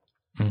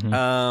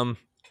 Mm-hmm.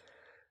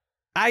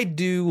 I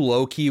do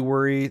low-key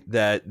worry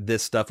that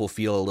this stuff will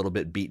feel a little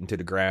bit beaten to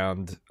the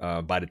ground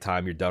by the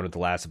time you're done with The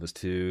Last of Us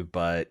 2,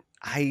 but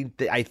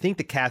I think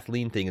the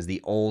Kathleen thing is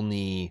the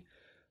only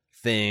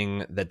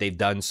thing that they've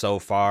done so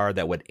far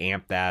that would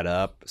amp that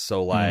up.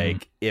 So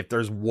like if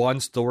there's one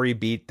story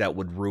beat that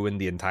would ruin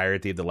the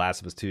entirety of the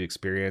Last of Us 2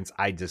 experience,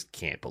 I just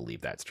can't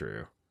believe that's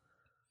true.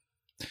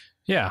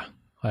 Yeah,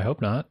 I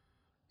hope not.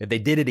 If they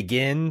did it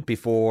again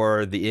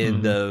before the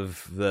end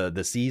of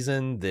the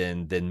season,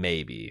 then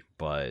maybe.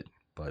 But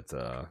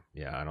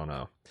yeah, I don't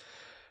know.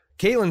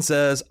 Caitlin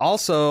says,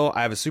 also,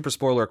 I have a super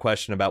spoiler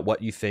question about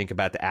what you think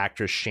about the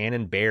actress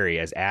Shannon Barry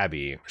as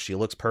Abby. She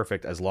looks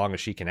perfect as long as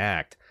she can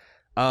act.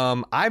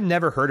 I've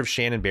never heard of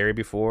Shannon Barry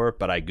before,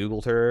 but I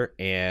Googled her,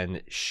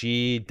 and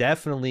she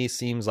definitely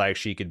seems like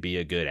she could be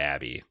a good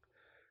Abby.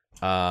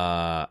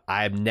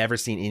 I've never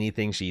seen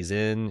anything she's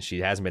in.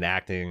 She hasn't been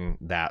acting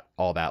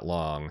all that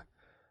long,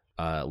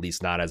 at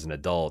least not as an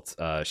adult.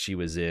 She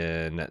was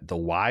in The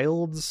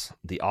Wilds,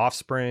 The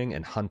Offspring,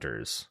 and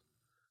Hunters.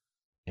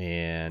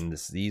 And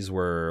these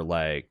were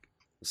like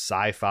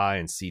sci-fi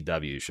and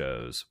CW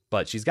shows,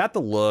 but she's got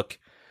the look.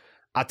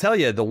 I'll tell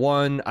you, the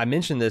one I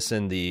mentioned this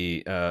in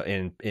the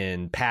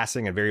in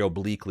passing and very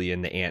obliquely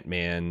in the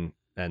Ant-Man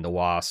and the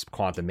Wasp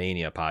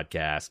Quantumania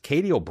podcast.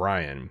 Katie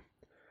O'Brien,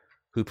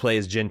 who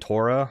plays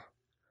Jentora,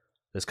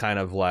 this kind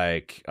of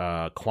like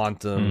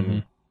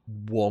quantum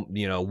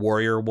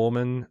warrior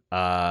woman,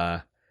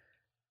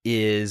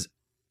 is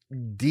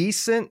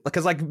decent,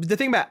 because like the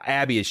thing about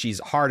Abby is she's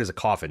hard as a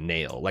coffin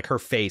nail. Like her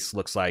face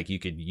looks like you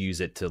could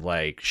use it to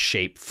like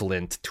shape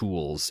flint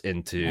tools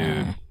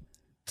into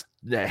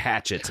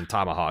hatchets and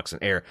tomahawks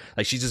and air.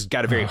 Like she's just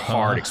got a very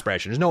hard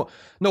expression. There's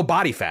no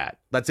body fat.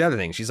 That's the other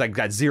thing. She's like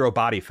got zero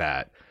body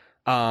fat.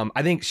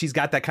 I think she's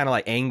got that kind of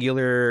like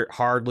angular,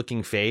 hard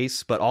looking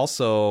face, but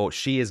also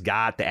she has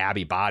got the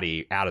Abby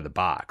body out of the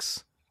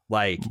box.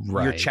 Like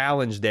your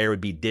challenge there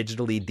would be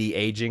digitally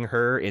de-aging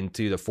her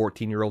into the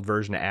 14-year-old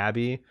version of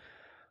Abby.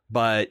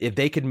 But if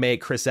they could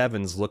make Chris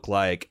Evans look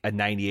like a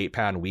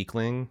 98-pound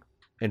weakling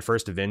in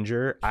First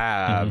Avenger,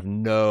 I have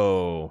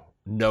no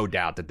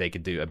doubt that they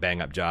could do a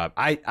bang-up job.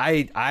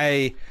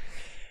 It's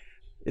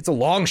a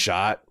long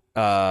shot.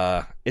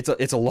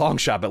 It's a long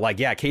shot, but like,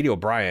 yeah, Katie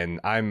O'Brien.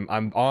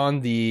 I'm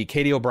on the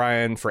Katie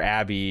O'Brien for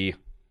Abby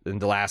in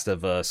The Last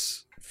of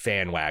Us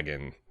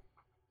bandwagon.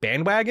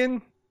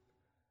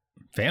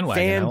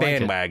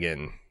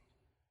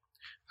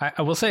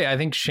 I will say, I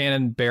think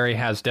Shannon Barry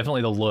has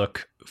definitely the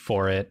look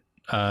for it.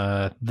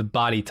 The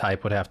body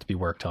type would have to be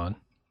worked on,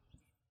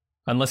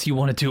 unless you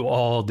want to do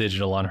all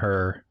digital on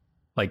her,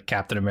 like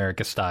Captain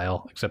America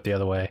style, except the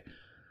other way.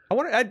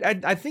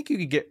 I think you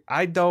could get.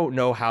 I don't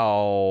know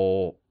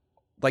how.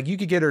 Like you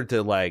could get her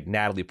to like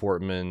Natalie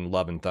Portman,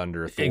 Love and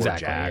Thunder, Thor,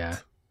 exactly.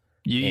 Jacked.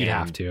 Yeah, you'd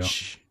have to.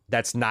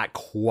 That's not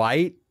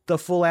quite the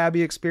full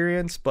Abby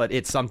experience, but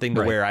it's something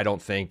to where I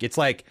don't think it's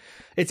like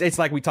it's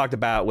like we talked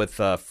about with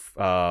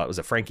was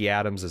it Frankie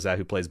Adams? Is that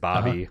who plays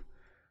Bobby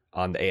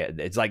on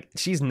the? It's like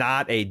she's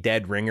not a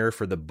dead ringer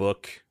for the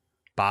book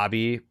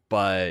Bobby,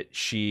 but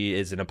she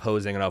is an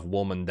opposing enough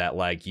woman that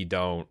like you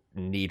don't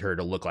need her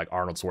to look like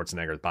Arnold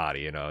Schwarzenegger's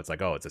body. You know, it's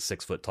like, oh, it's a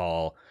 6 foot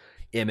tall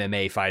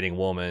MMA fighting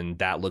woman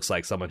that looks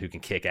like someone who can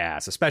kick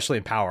ass, especially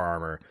in power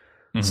armor.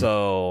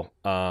 So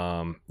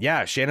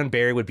yeah, Shannon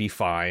Barry would be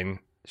fine.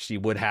 She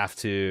would have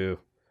to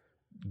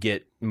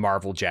get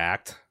Marvel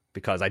jacked,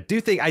 because I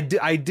do think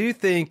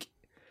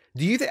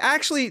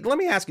actually, let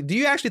me ask you, do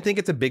you actually think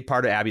it's a big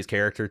part of Abby's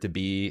character to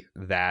be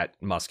that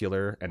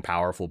muscular and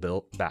powerfully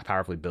built?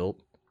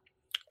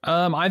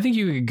 I think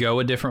you could go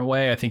a different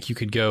way. I think you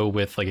could go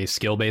with like a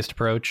skill-based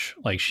approach.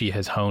 Like she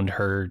has honed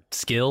her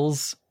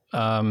skills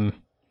to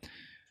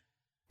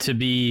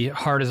be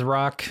hard as a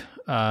rock,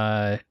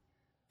 and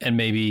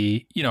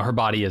maybe, you know, her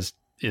body is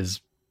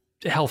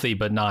healthy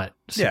but not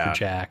super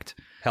jacked.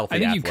 Healthy, I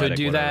think athletic, you could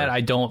do whatever. that.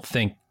 I don't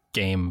think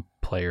game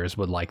players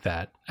would like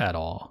that at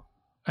all.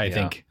 I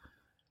think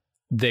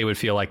they would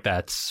feel like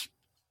that's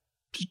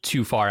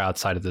too far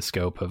outside of the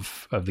scope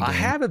of the game. I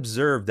have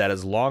observed that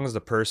as long as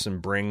the person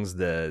brings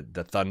the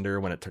thunder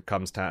when it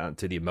comes down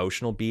to the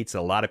emotional beats,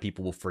 a lot of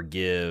people will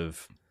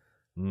forgive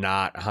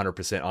not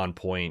 100% on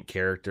point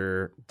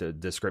character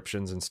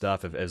descriptions and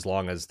stuff, as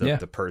long as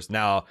the person.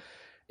 Now,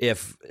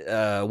 if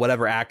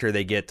whatever actor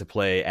they get to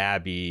play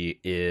Abby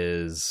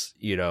is,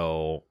 you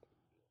know,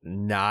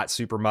 not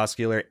super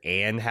muscular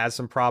and has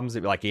some problems,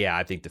 they'd be like, yeah,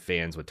 I think the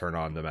fans would turn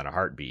on them at a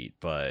heartbeat.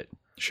 But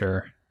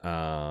sure,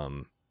 I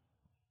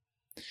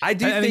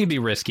think it'd be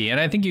risky, and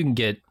I think you can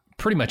get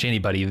pretty much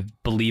anybody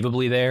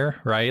believably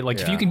there, right? Like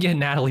if you can get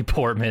Natalie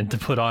Portman to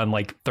put on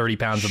like 30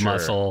 pounds of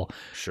muscle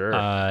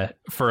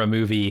for a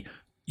movie,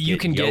 you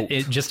can get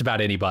just about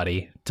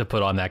anybody to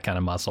put on that kind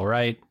of muscle,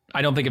 right?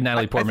 I don't think of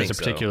Natalie Portman as a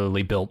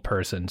particularly built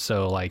person,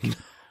 so like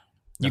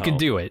you can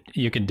do it.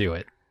 You can do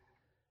it.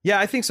 Yeah,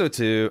 I think so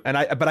too.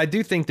 But I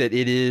do think that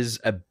it is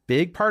a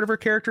big part of her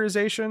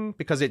characterization,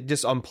 because it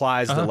just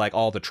implies that like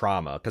all the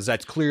trauma, because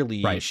that's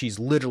clearly she's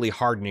literally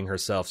hardening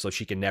herself so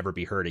she can never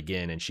be hurt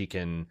again, and she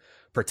can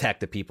protect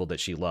the people that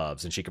she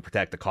loves, and she can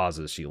protect the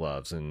causes she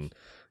loves. And,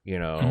 you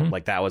know,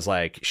 like that was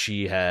like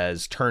she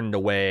has turned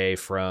away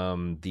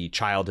from the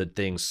childhood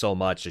things so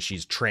much that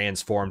she's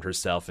transformed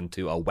herself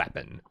into a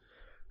weapon.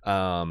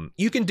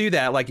 You can do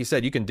that, like you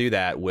said, you can do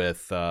that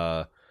with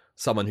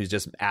someone who's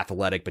just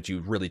athletic, but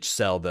you really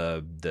sell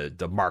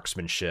the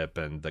marksmanship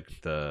and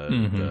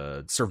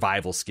the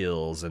survival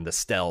skills and the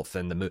stealth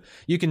and the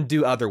you can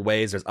do other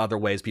ways. There's other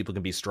ways people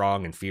can be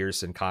strong and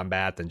fierce in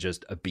combat than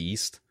just a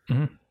beast.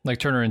 Like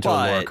turn her into a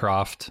Lara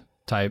Croft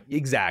type.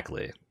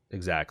 Exactly.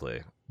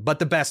 But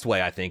the best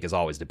way, I think, is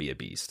always to be a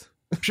beast.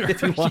 Sure.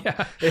 If you want,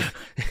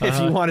 if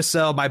you want to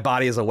sell my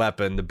body as a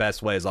weapon, the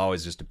best way is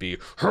always just to be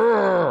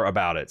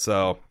about it.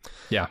 So,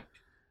 yeah.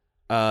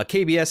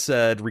 KBS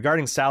said,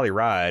 regarding Sally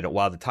Ride,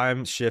 while the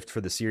time shift for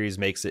the series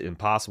makes it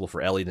impossible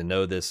for Ellie to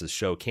know this as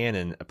show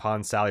canon,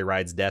 upon Sally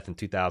Ride's death in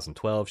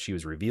 2012, she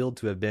was revealed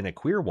to have been a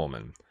queer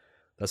woman,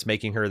 thus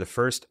making her the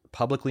first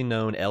publicly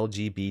known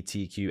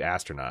LGBTQ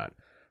astronaut.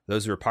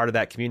 Those who are part of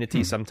that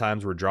community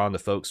sometimes were drawn to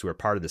folks who are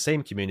part of the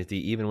same community,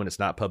 even when it's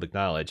not public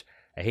knowledge.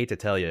 I hate to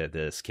tell you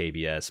this,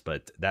 KBS,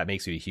 but that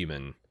makes you a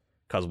human,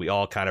 because we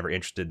all kind of are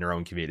interested in our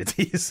own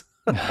communities.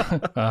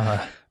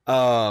 But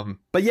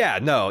yeah,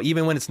 no,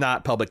 even when it's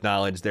not public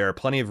knowledge, there are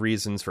plenty of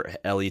reasons for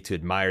Ellie to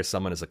admire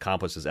someone as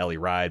accomplished as Ellie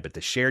Ride, but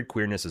the shared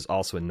queerness is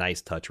also a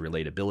nice touch of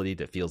relatability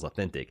that feels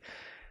authentic.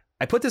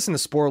 I put this in the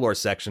spoiler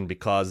section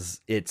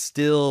because it's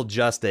still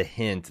just a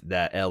hint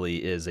that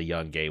Ellie is a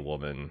young gay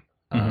woman.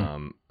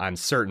 I'm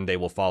certain they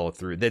will follow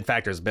through. In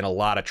fact, there's been a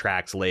lot of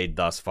tracks laid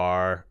thus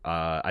far.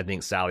 I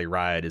think Sally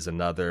Ride is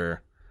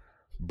another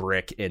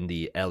brick in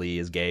the Ellie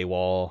is gay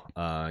wall.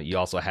 You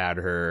also had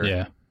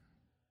her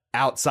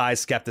outsized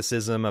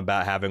skepticism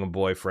about having a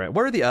boyfriend.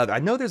 What are the other? I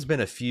know there's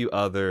been a few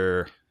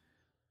other.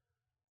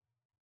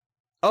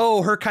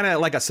 Oh, her kind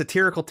of like a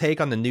satirical take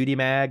on the nudie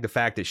mag. The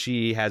fact that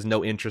she has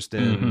no interest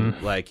in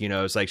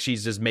it's like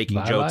she's just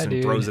making jokes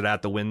and throws it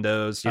out the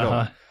windows.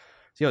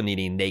 You don't need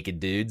any naked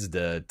dudes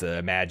to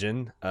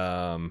imagine.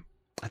 I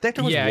think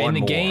there was one in the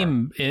more.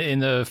 game, in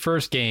the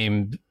first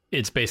game,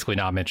 it's basically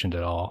not mentioned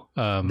at all.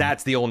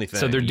 That's the only thing.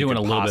 So they're doing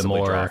a little bit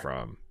more. Draw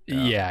from.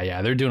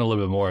 Yeah, they're doing a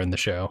little bit more in the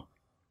show.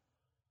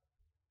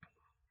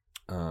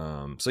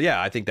 So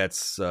yeah, I think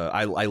that's.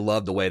 I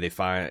love the way they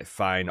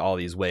find all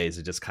these ways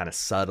to just kind of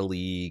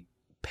subtly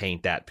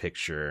paint that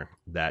picture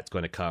that's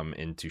going to come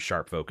into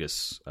sharp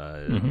focus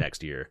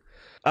next year.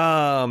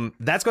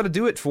 That's going to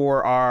do it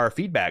for our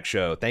feedback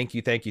show. Thank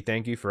you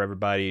for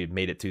everybody who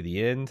made it to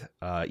the end.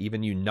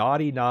 Even you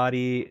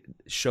naughty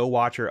show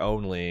watcher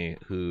only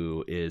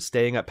who is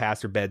staying up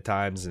past their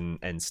bedtimes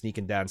and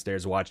sneaking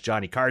downstairs to watch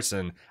Johnny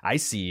Carson. I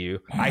see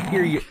you. I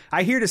hear you.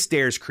 I hear the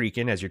stairs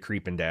creaking as you're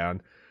creeping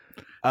down.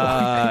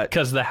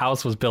 Because the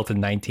house was built in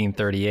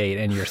 1938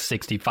 and you're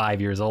 65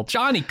 years old.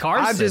 Johnny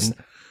Carson.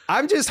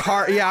 I'm just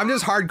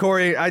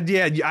hardcore.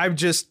 I've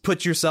just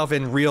put yourself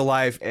in real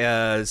life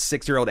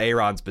 6-year-old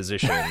Aaron's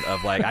position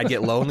of like, I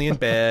get lonely in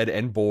bed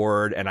and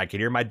bored and I could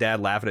hear my dad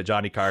laughing at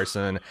Johnny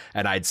Carson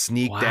and I'd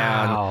sneak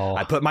down.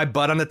 I'd put my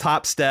butt on the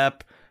top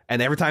step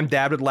and every time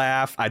dad would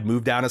laugh, I'd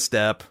move down a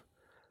step.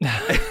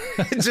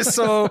 Just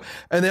so,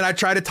 and then I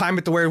try to time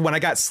it to where when I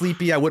got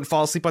sleepy, I wouldn't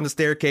fall asleep on the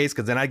staircase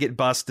because then I'd get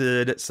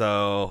busted.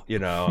 So,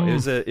 it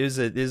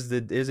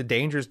was a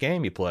dangerous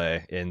game you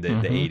play in the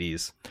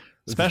 80s.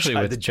 Especially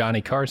with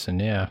Johnny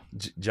Carson,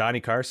 Johnny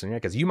Carson,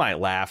 because you might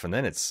laugh and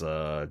then it's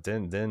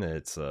then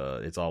it's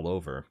all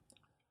over.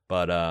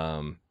 But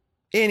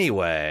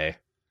anyway,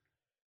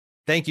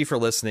 thank you for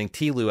listening.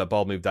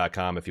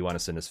 tlu@baldmove.com if you want to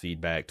send us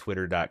feedback.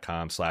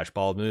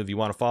 Twitter.com/baldmove. You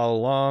want to follow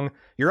along?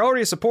 You're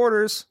already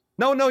supporters.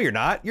 No, you're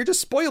not. You're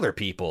just spoiler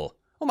people.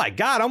 Oh my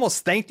God! I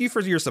almost thanked you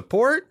for your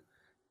support.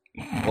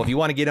 Well, if you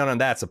want to get on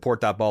that,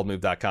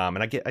 support.baldmove.com,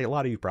 and I get a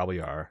lot of you probably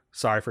are.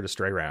 Sorry for the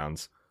stray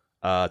rounds.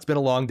 It's been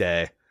a long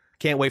day.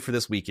 Can't wait for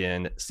this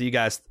weekend. See you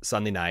guys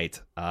Sunday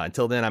night.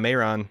 Until then, I'm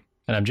Aaron.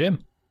 And I'm Jim.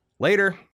 Later.